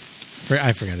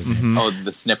 I forgot his name. Oh,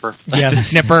 the snipper. Yeah, the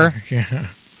snipper. Yeah.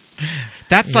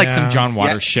 That's like some John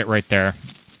Waters shit right there.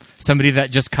 Somebody that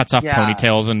just cuts off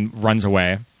ponytails and runs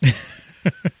away.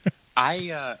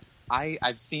 I've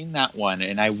seen that one,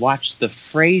 and I watched the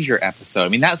Frasier episode. I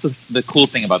mean, that's the cool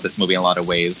thing about this movie in a lot of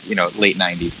ways, late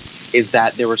 90s, is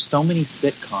that there were so many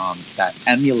sitcoms that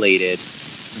emulated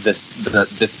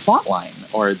this plot line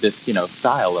or this,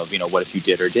 style of, what if you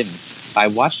did or didn't. I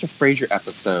watched a Frasier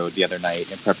episode the other night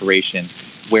in preparation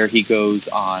where he goes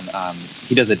on.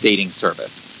 He does a dating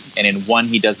service, and in one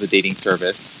he does the dating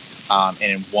service, and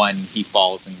in one he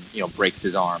falls and breaks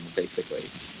his arm basically.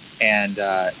 And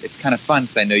it's kind of fun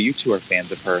because I know you two are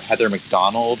fans of her. Heather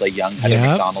McDonald, a young Heather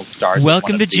McDonald, stars.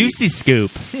 Welcome to Juicy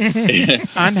Scoop.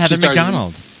 I'm Heather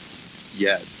McDonald.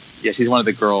 Yeah, she's one of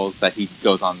the girls that he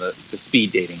goes on the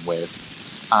speed dating with.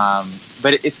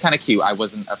 But it's kind of cute. I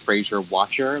wasn't a Frasier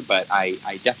watcher, but I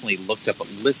definitely looked up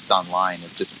a list online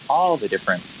of just all the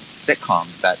different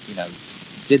sitcoms that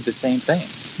did the same thing.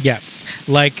 Yes,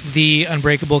 like the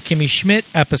Unbreakable Kimmy Schmidt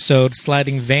episode,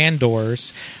 Sliding Van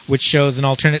Doors, which shows an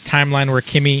alternate timeline where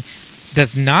Kimmy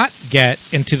does not get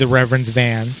into the Reverend's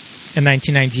van in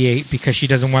 1998 because she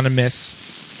doesn't want to miss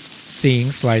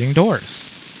seeing sliding doors.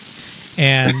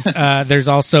 And there's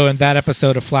also in that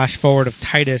episode a flash forward of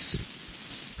Titus,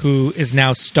 who is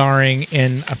now starring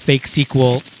in a fake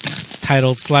sequel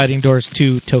titled Sliding Doors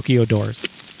 2 Tokyo Doors.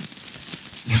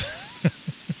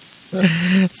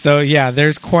 So yeah,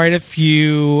 there's quite a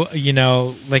few,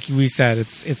 like we said,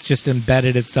 it's just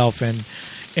embedded itself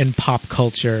in pop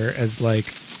culture as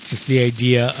like just the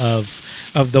idea of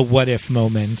the what if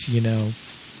moment,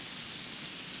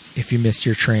 if you missed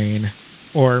your train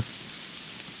or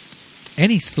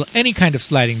any kind of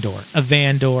sliding door, a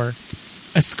van door,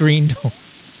 a screen door.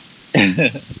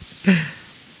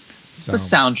 So. The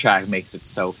soundtrack makes it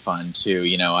so fun too.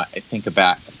 I think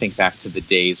back to the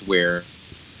days where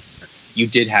you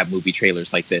did have movie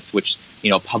trailers like this, which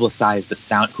publicized the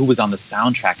sound, who was on the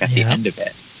soundtrack at the end of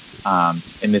it.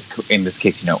 In this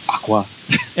case, Aqua.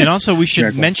 And also, we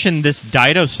should mention this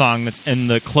Dido song that's in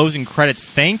the closing credits.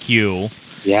 Thank you.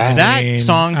 Yeah, that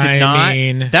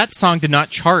song did not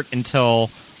chart until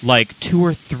like 2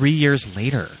 or 3 years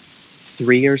later.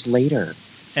 3 years later.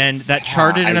 And that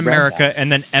charted in America,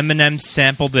 and then Eminem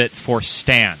sampled it for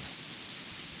Stan.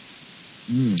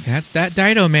 That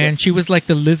Dido, man, she was like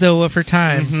the Lizzo of her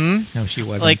time. Mm-hmm. No, she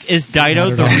wasn't. Like, is Dido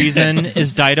the reason?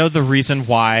 Is Dido the reason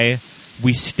why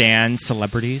we stan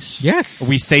celebrities? Yes,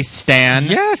 we say stan.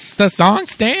 Yes, the song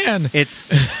 "Stan." It's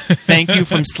 "Thank You"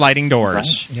 from Sliding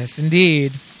Doors. Right. Yes,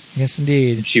 indeed. Yes,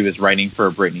 indeed. She was writing for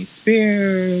Britney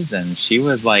Spears, and she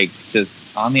was like just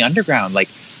on the underground. Like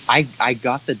I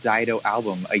got the Dido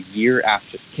album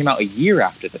came out a year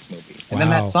after this movie, and then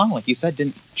that song, like you said,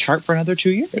 didn't chart for another 2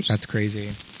 years. That's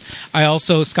crazy. I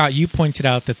also, Scott, you pointed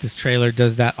out that this trailer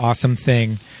does that awesome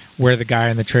thing where the guy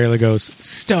in the trailer goes,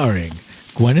 starring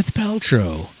Gwyneth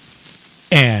Paltrow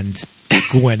and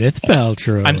Gwyneth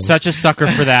Paltrow. I'm such a sucker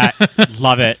for that.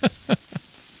 Love it.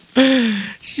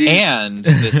 And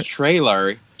this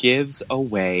trailer gives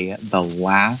away the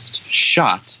last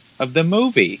shot of the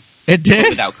movie. It did?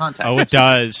 Without context. Oh, it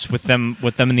does, with them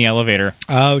in the elevator.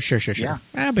 Oh, sure. Yeah.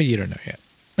 But you don't know yet.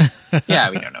 Yeah,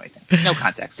 we don't know anything. No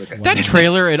context. We're good. That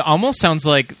trailer, it almost sounds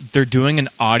like they're doing an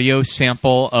audio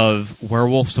sample of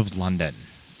Werewolves of London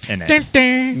in it.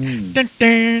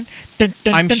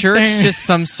 I'm sure it's just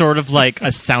some sort of like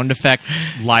a sound effect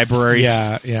library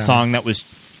song that was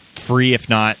free, if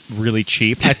not really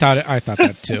cheap. I thought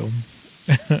that too.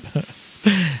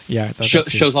 Yeah, I thought that too.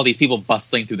 Shows all these people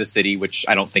bustling through the city, which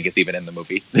I don't think is even in the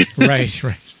movie. Right.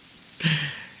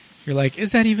 You're like,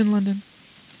 is that even London?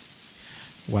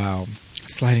 Wow.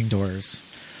 Sliding doors.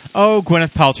 Oh,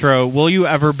 Gwyneth Paltrow, will you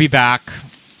ever be back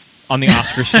on the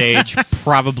Oscar stage?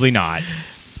 Probably not.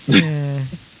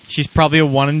 She's probably a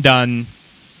one and done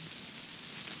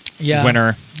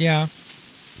winner. Yeah.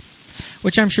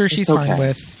 Which I'm sure she's fine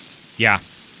with. Yeah.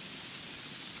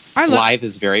 Blythe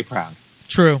is very proud.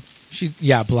 True.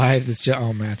 Blythe is just,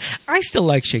 oh man. I still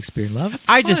like Shakespeare in Love.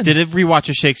 I just did a rewatch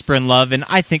of Shakespeare in Love, and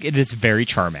I think it is very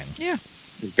charming. Yeah.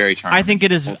 It's very charming. I think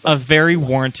it is a very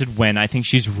warranted win. I think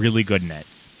she's really good in it.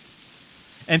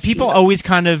 And people always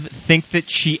kind of think that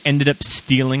she ended up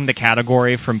stealing the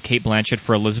category from Cate Blanchett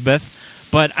for Elizabeth.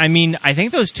 But, I mean, I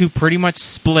think those two pretty much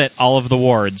split all of the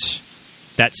awards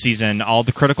that season. All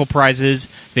the critical prizes.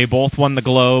 They both won the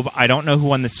Globe. I don't know who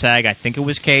won the SAG. I think it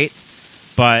was Cate.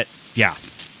 But, yeah.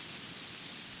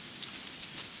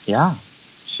 Yeah.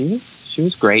 She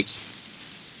was great.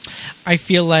 I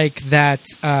feel like that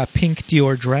pink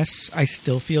Dior dress, I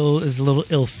still feel is a little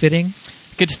ill-fitting.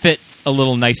 Could fit a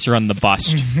little nicer on the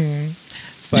bust. Mm-hmm.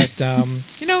 But,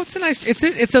 it's a nice,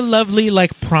 it's a lovely,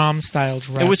 like, prom-style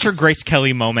dress. It was her Grace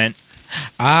Kelly moment.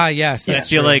 Ah, yes. I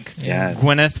feel like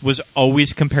Gwyneth was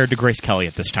always compared to Grace Kelly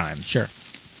at this time. Sure.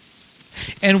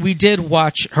 And we did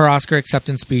watch her Oscar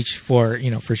acceptance speech for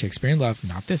Shakespeare in Love,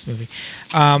 not this movie.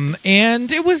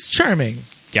 And it was charming.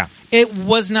 Yeah. It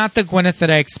was not the Gwyneth that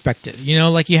I expected.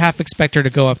 Like you half expect her to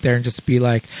go up there and just be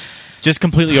like... Just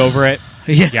completely over it.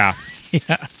 Yeah.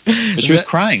 But she was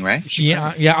crying, right?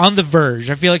 Yeah, on the verge.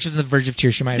 I feel like she's on the verge of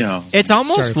tears. She might have. It's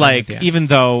almost like, even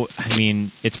though, I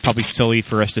mean, it's probably silly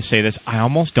for us to say this, I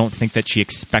almost don't think that she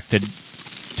expected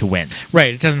to win.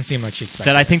 Right, it doesn't seem like she expected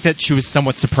that. I think that she was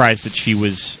somewhat surprised that she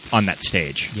was on that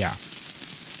stage. Yeah.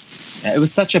 It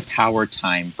was such a power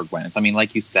time for Gwyneth. I mean,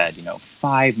 like you said,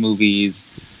 5 movies.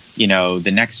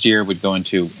 The next year would go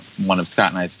into one of Scott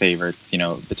and I's favorites,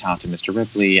 The Talented Mr.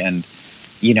 Ripley. And,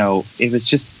 it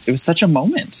was such a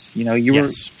moment. You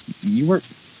were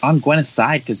on Gwyneth's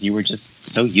side because you were just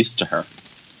so used to her.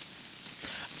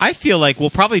 I feel like we'll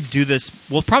probably do this.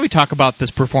 We'll probably talk about this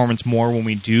performance more when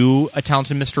we do a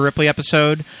Talented Mr. Ripley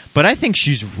episode. But I think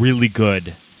she's really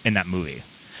good in that movie.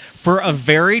 For a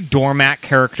very doormat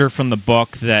character from the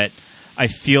book that I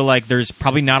feel like there's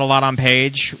probably not a lot on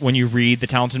page when you read The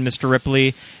Talented Mr.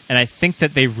 Ripley. And I think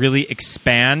that they really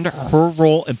expand her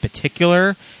role in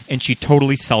particular, and she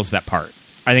totally sells that part.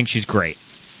 I think she's great.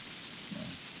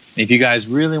 If you guys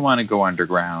really want to go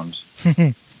underground,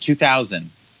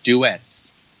 2000,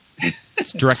 Duets.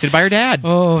 It's directed by her dad.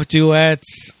 Oh,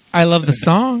 Duets. I love the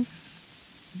song.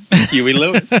 Huey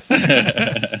Lewis.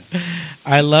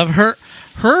 I love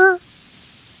her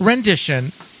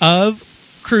rendition of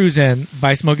Cruisin'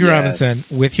 by Smokey Robinson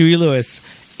with Huey Lewis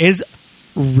is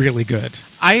really good.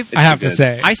 I have to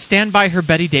say. I stand by her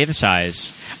Betty Davis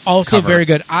eyes. Also cover. Very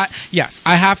good. I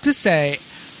have to say,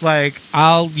 like,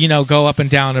 I'll, go up and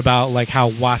down about, like,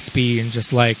 how waspy and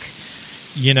just, like,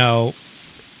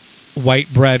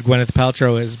 white bread Gwyneth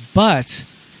Paltrow is, but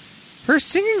her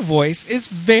singing voice is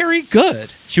very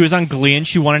good. She was on Glee and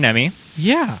she won an Emmy.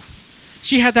 Yeah.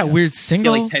 She had that weird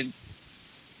single. Country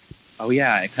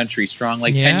Strong.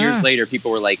 10 years later,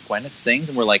 people were like, Gwyneth sings,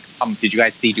 and we're like, did you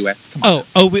guys see Duets? Come on.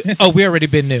 We already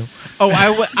been new.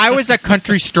 I was at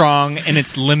Country Strong in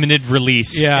its limited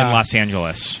release in Los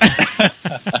Angeles.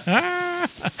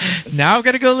 Now I've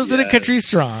got to go listen to Country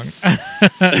Strong.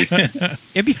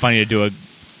 It'd be funny to do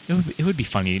it would be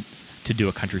funny to do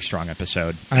a Country Strong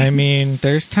episode. I mean,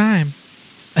 there's time.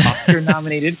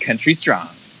 Oscar-nominated Country Strong.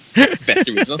 Best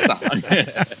original song.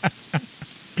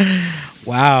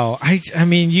 Wow. I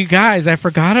mean, you guys, I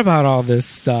forgot about all this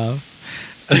stuff.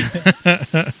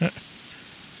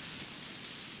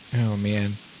 Oh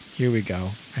man. Here we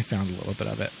go. I found a little bit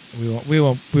of it. We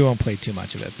won't play too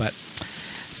much of it, but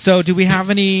so do we have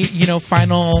any,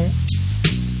 final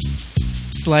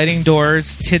sliding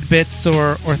doors tidbits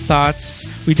or thoughts?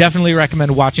 We definitely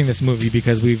recommend watching this movie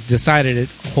because we've decided it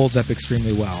holds up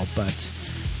extremely well, but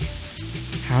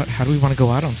how do we want to go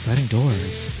out on sliding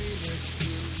doors?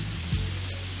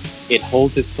 It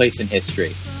holds its place in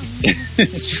history.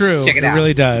 It's true. Check it out. It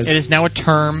really does. It is now a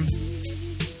term.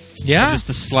 Yeah. Just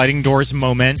the sliding doors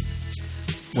moment.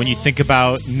 When you think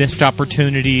about missed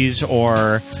opportunities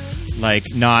or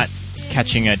like not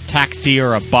catching a taxi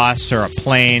or a bus or a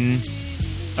plane,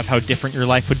 of how different your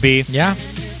life would be. Yeah.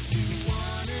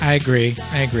 I agree.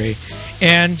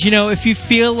 And, if you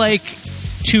feel like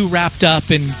too wrapped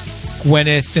up in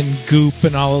Gwyneth and Goop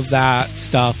and all of that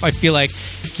stuff, I feel like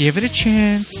give it a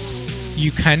chance.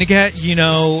 You kind of get,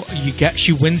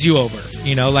 she wins you over.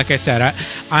 Like I said,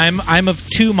 I'm of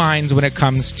two minds when it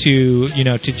comes to, to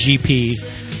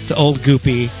GP, to old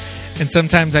Goopy. And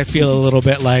sometimes I feel a little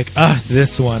bit like,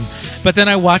 this one. But then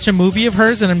I watch a movie of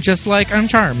hers and I'm just like, I'm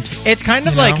charmed. It's kind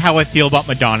of like how I feel about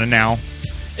Madonna now.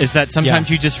 Is that sometimes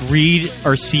you just read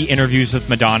or see interviews with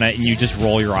Madonna and you just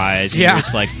roll your eyes. And you're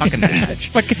just like, fucking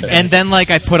bitch. And then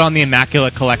I put on the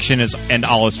Immaculate Collection and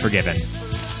all is forgiven.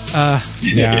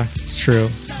 Yeah, it's true.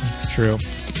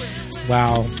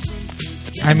 Wow.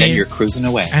 And then you're cruising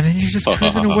away. And then you're just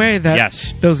cruising away.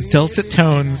 Those dulcet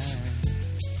tones.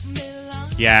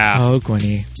 Yeah. Oh,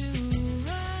 Gwenny.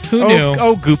 Who knew?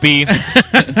 Oh, Goopy.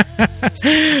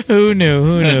 Who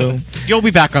knew? You'll be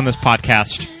back on this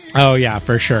podcast. Oh, yeah,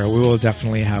 for sure. We will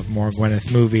definitely have more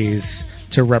Gwyneth movies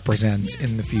to represent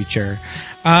in the future.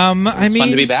 It's fun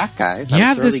to be back, guys. I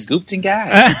was thoroughly gooped and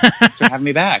gagged. Thanks for having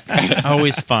me back.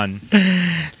 Always fun.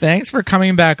 Thanks for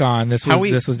coming back on. This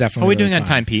was definitely. How are we doing fun. On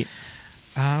time, Pete?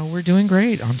 We're doing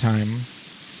great on time.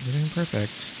 We're doing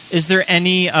perfect. Is there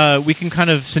any we can kind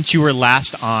of, since you were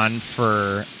last on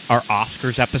for our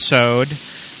Oscars episode,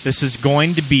 this is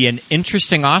going to be an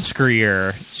interesting Oscar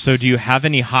year. So do you have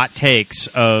any hot takes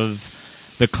of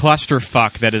the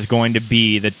clusterfuck that is going to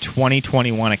be the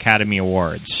 2021 Academy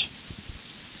Awards?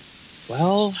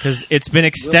 Well, because it's been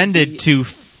extended to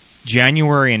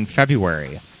January and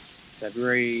February.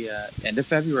 End of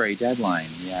February deadline.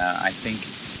 Yeah, I think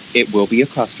it will be a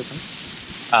clusterfuck.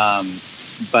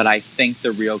 But I think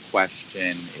the real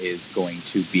question is going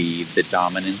to be the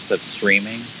dominance of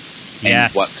streaming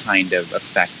and what kind of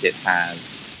effect it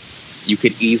has. You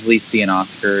could easily see an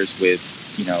Oscars with,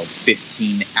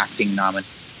 15 acting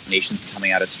nominations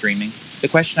coming out of streaming. The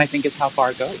question, I think, is how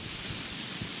far it goes.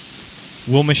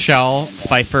 Will Michelle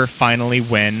Pfeiffer finally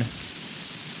win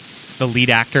the lead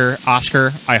actor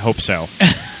Oscar? I hope so.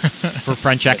 For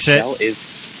French Exit.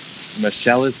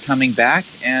 Michelle is coming back,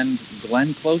 and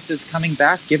Glenn Close is coming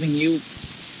back, giving you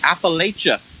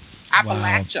Appalachia.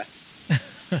 Wow.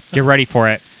 Get ready for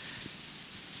it.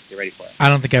 Get ready for it. I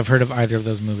don't think I've heard of either of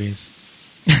those movies.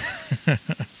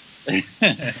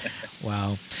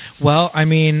 Wow. Well, I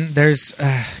mean, there's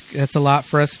that's a lot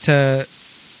for us to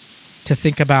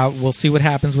think about. We'll see what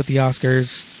happens with the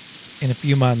Oscars in a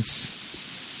few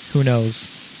months. Who knows?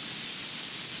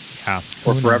 Yeah.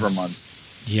 Or forever months.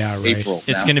 Yeah, right. April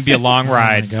it's going to be a long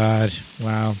ride. Oh, my God.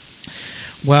 Wow.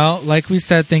 Well, like we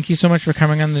said, thank you so much for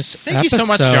coming on this episode. Thank you so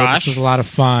much, Josh. This was a lot of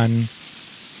fun.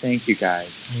 Thank you,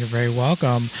 guys. You're very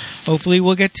welcome. Hopefully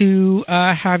we'll get to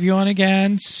have you on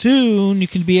again soon. You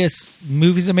can be a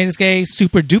Movies That Made Us Gay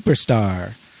super duper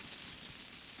star.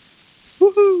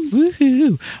 Woohoo!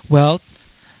 Woohoo! Well,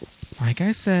 like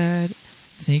I said,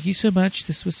 thank you so much.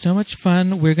 This was so much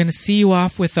fun. We're going to see you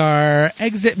off with our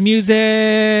exit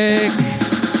music.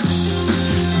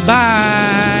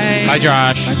 Bye. Bye,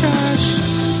 Josh. Bye, Josh.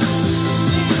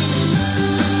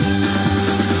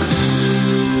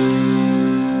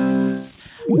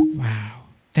 Wow.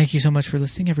 Thank you so much for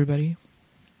listening, everybody.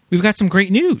 We've got some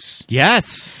great news.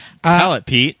 Yes. Tell it,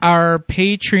 Pete. Our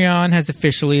Patreon has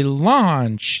officially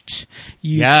launched.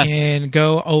 You can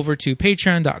go over to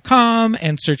patreon.com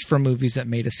and search for Movies That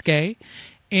Made Us Gay.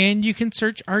 And you can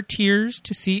search our tiers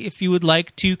to see if you would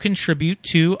like to contribute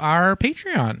to our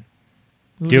Patreon.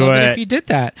 Do it if you did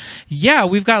that. Yeah,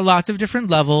 we've got lots of different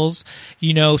levels.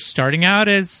 Starting out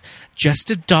as just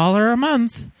 $1 a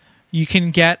month. You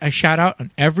can get a shout out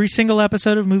on every single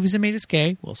episode of Movies That Made Us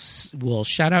Gay. We'll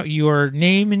shout out your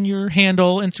name and your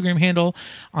Instagram handle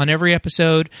on every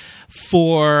episode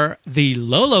for the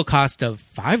low cost of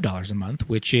 $5 a month,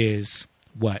 which is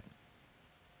what?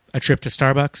 A trip to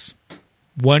Starbucks?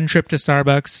 One trip to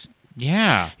Starbucks.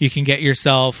 Yeah. You can get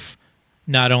yourself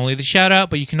not only the shout out,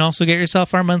 but you can also get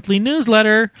yourself our monthly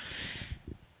newsletter.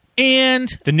 And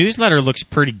the newsletter looks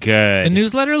pretty good. The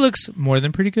newsletter looks more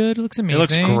than pretty good. It looks amazing. It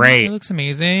looks great. It looks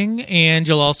amazing. And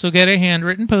you'll also get a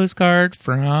handwritten postcard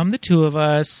from the two of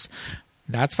us.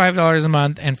 That's $5 a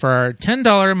month. And for our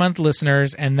 $10 a month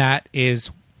listeners, and that is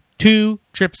 2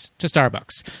 trips to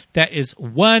Starbucks. That is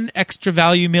 1 extra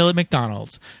value meal at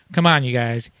McDonald's. Come on, you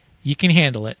guys. You can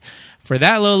handle it. For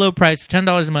that low price of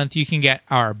 $10 a month, you can get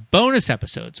our bonus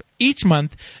episodes. Each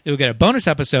month, you'll get a bonus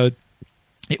episode.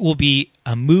 It will be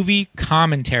a movie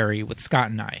commentary with Scott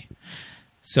and I.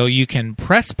 So you can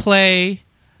press play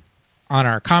on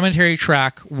our commentary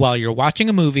track while you're watching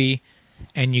a movie,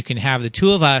 and you can have the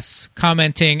two of us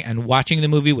commenting and watching the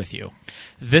movie with you.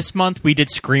 This month we did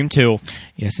Scream 2.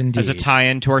 Yes, indeed. As a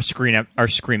tie-in to our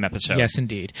Scream episode. Yes,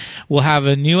 indeed. We'll have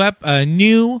a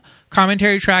new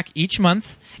commentary track each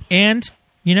month, and,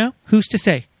 who's to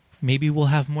say? Maybe we'll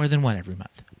have more than one every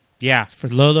month. Yeah. For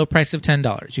the low price of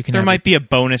 $10. You can. There might be a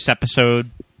bonus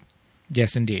episode.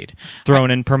 Yes, indeed.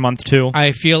 Thrown in per month, too.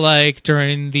 I feel like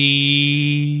during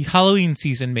the Halloween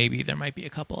season, maybe there might be a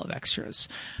couple of extras.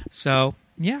 So,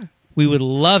 yeah. We would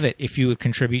love it if you would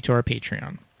contribute to our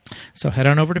Patreon. So head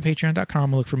on over to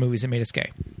patreon.com and look for Movies That Made Us Gay.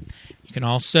 You can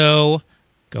also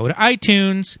go to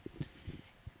iTunes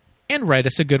and write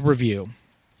us a good review.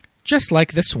 Just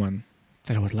like this one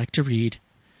that I would like to read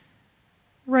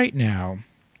right now.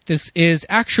 This is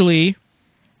actually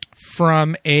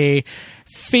from a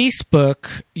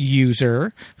Facebook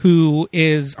user who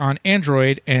is on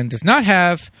Android and does not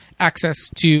have access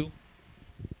to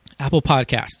Apple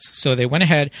Podcasts. So they went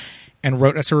ahead and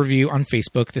wrote us a review on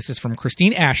Facebook. This is from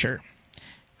Christine Asher,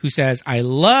 who says, I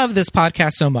love this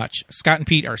podcast so much. Scott and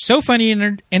Pete are so funny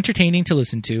and entertaining to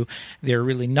listen to. They're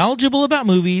really knowledgeable about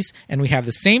movies, and we have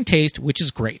the same taste, which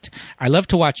is great. I love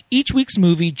to watch each week's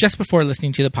movie just before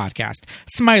listening to the podcast.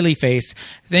 Smiley face.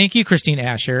 Thank you, Christine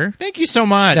Asher. Thank you so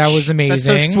much. That was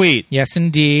amazing. That's so sweet. Yes,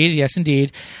 indeed. Yes,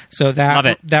 indeed. So Love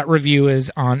it. that review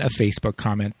is on a Facebook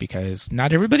comment because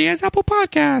not everybody has Apple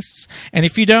Podcasts. And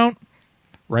if you don't,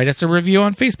 write us a review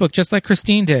on Facebook just like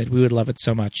Christine did. We would love it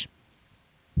so much.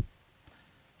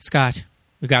 Scott,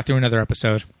 we got through another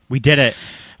episode. We did it.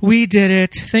 We did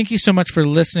it. Thank you so much for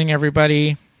listening,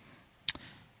 everybody.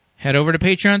 Head over to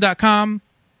patreon.com.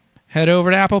 Head over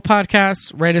to Apple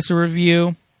Podcasts. Write us a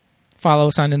review. Follow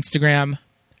us on Instagram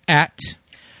at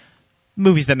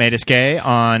Movies That Made Us Gay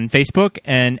on Facebook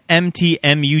and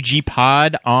MTMUG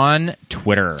Pod on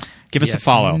Twitter. Give us a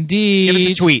follow. Indeed. Give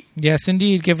us a tweet. Yes,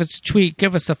 indeed. Give us a tweet.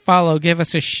 Give us a follow. Give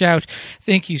us a shout.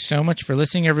 Thank you so much for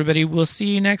listening, everybody. We'll see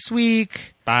you next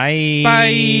week. Bye.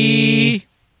 Bye.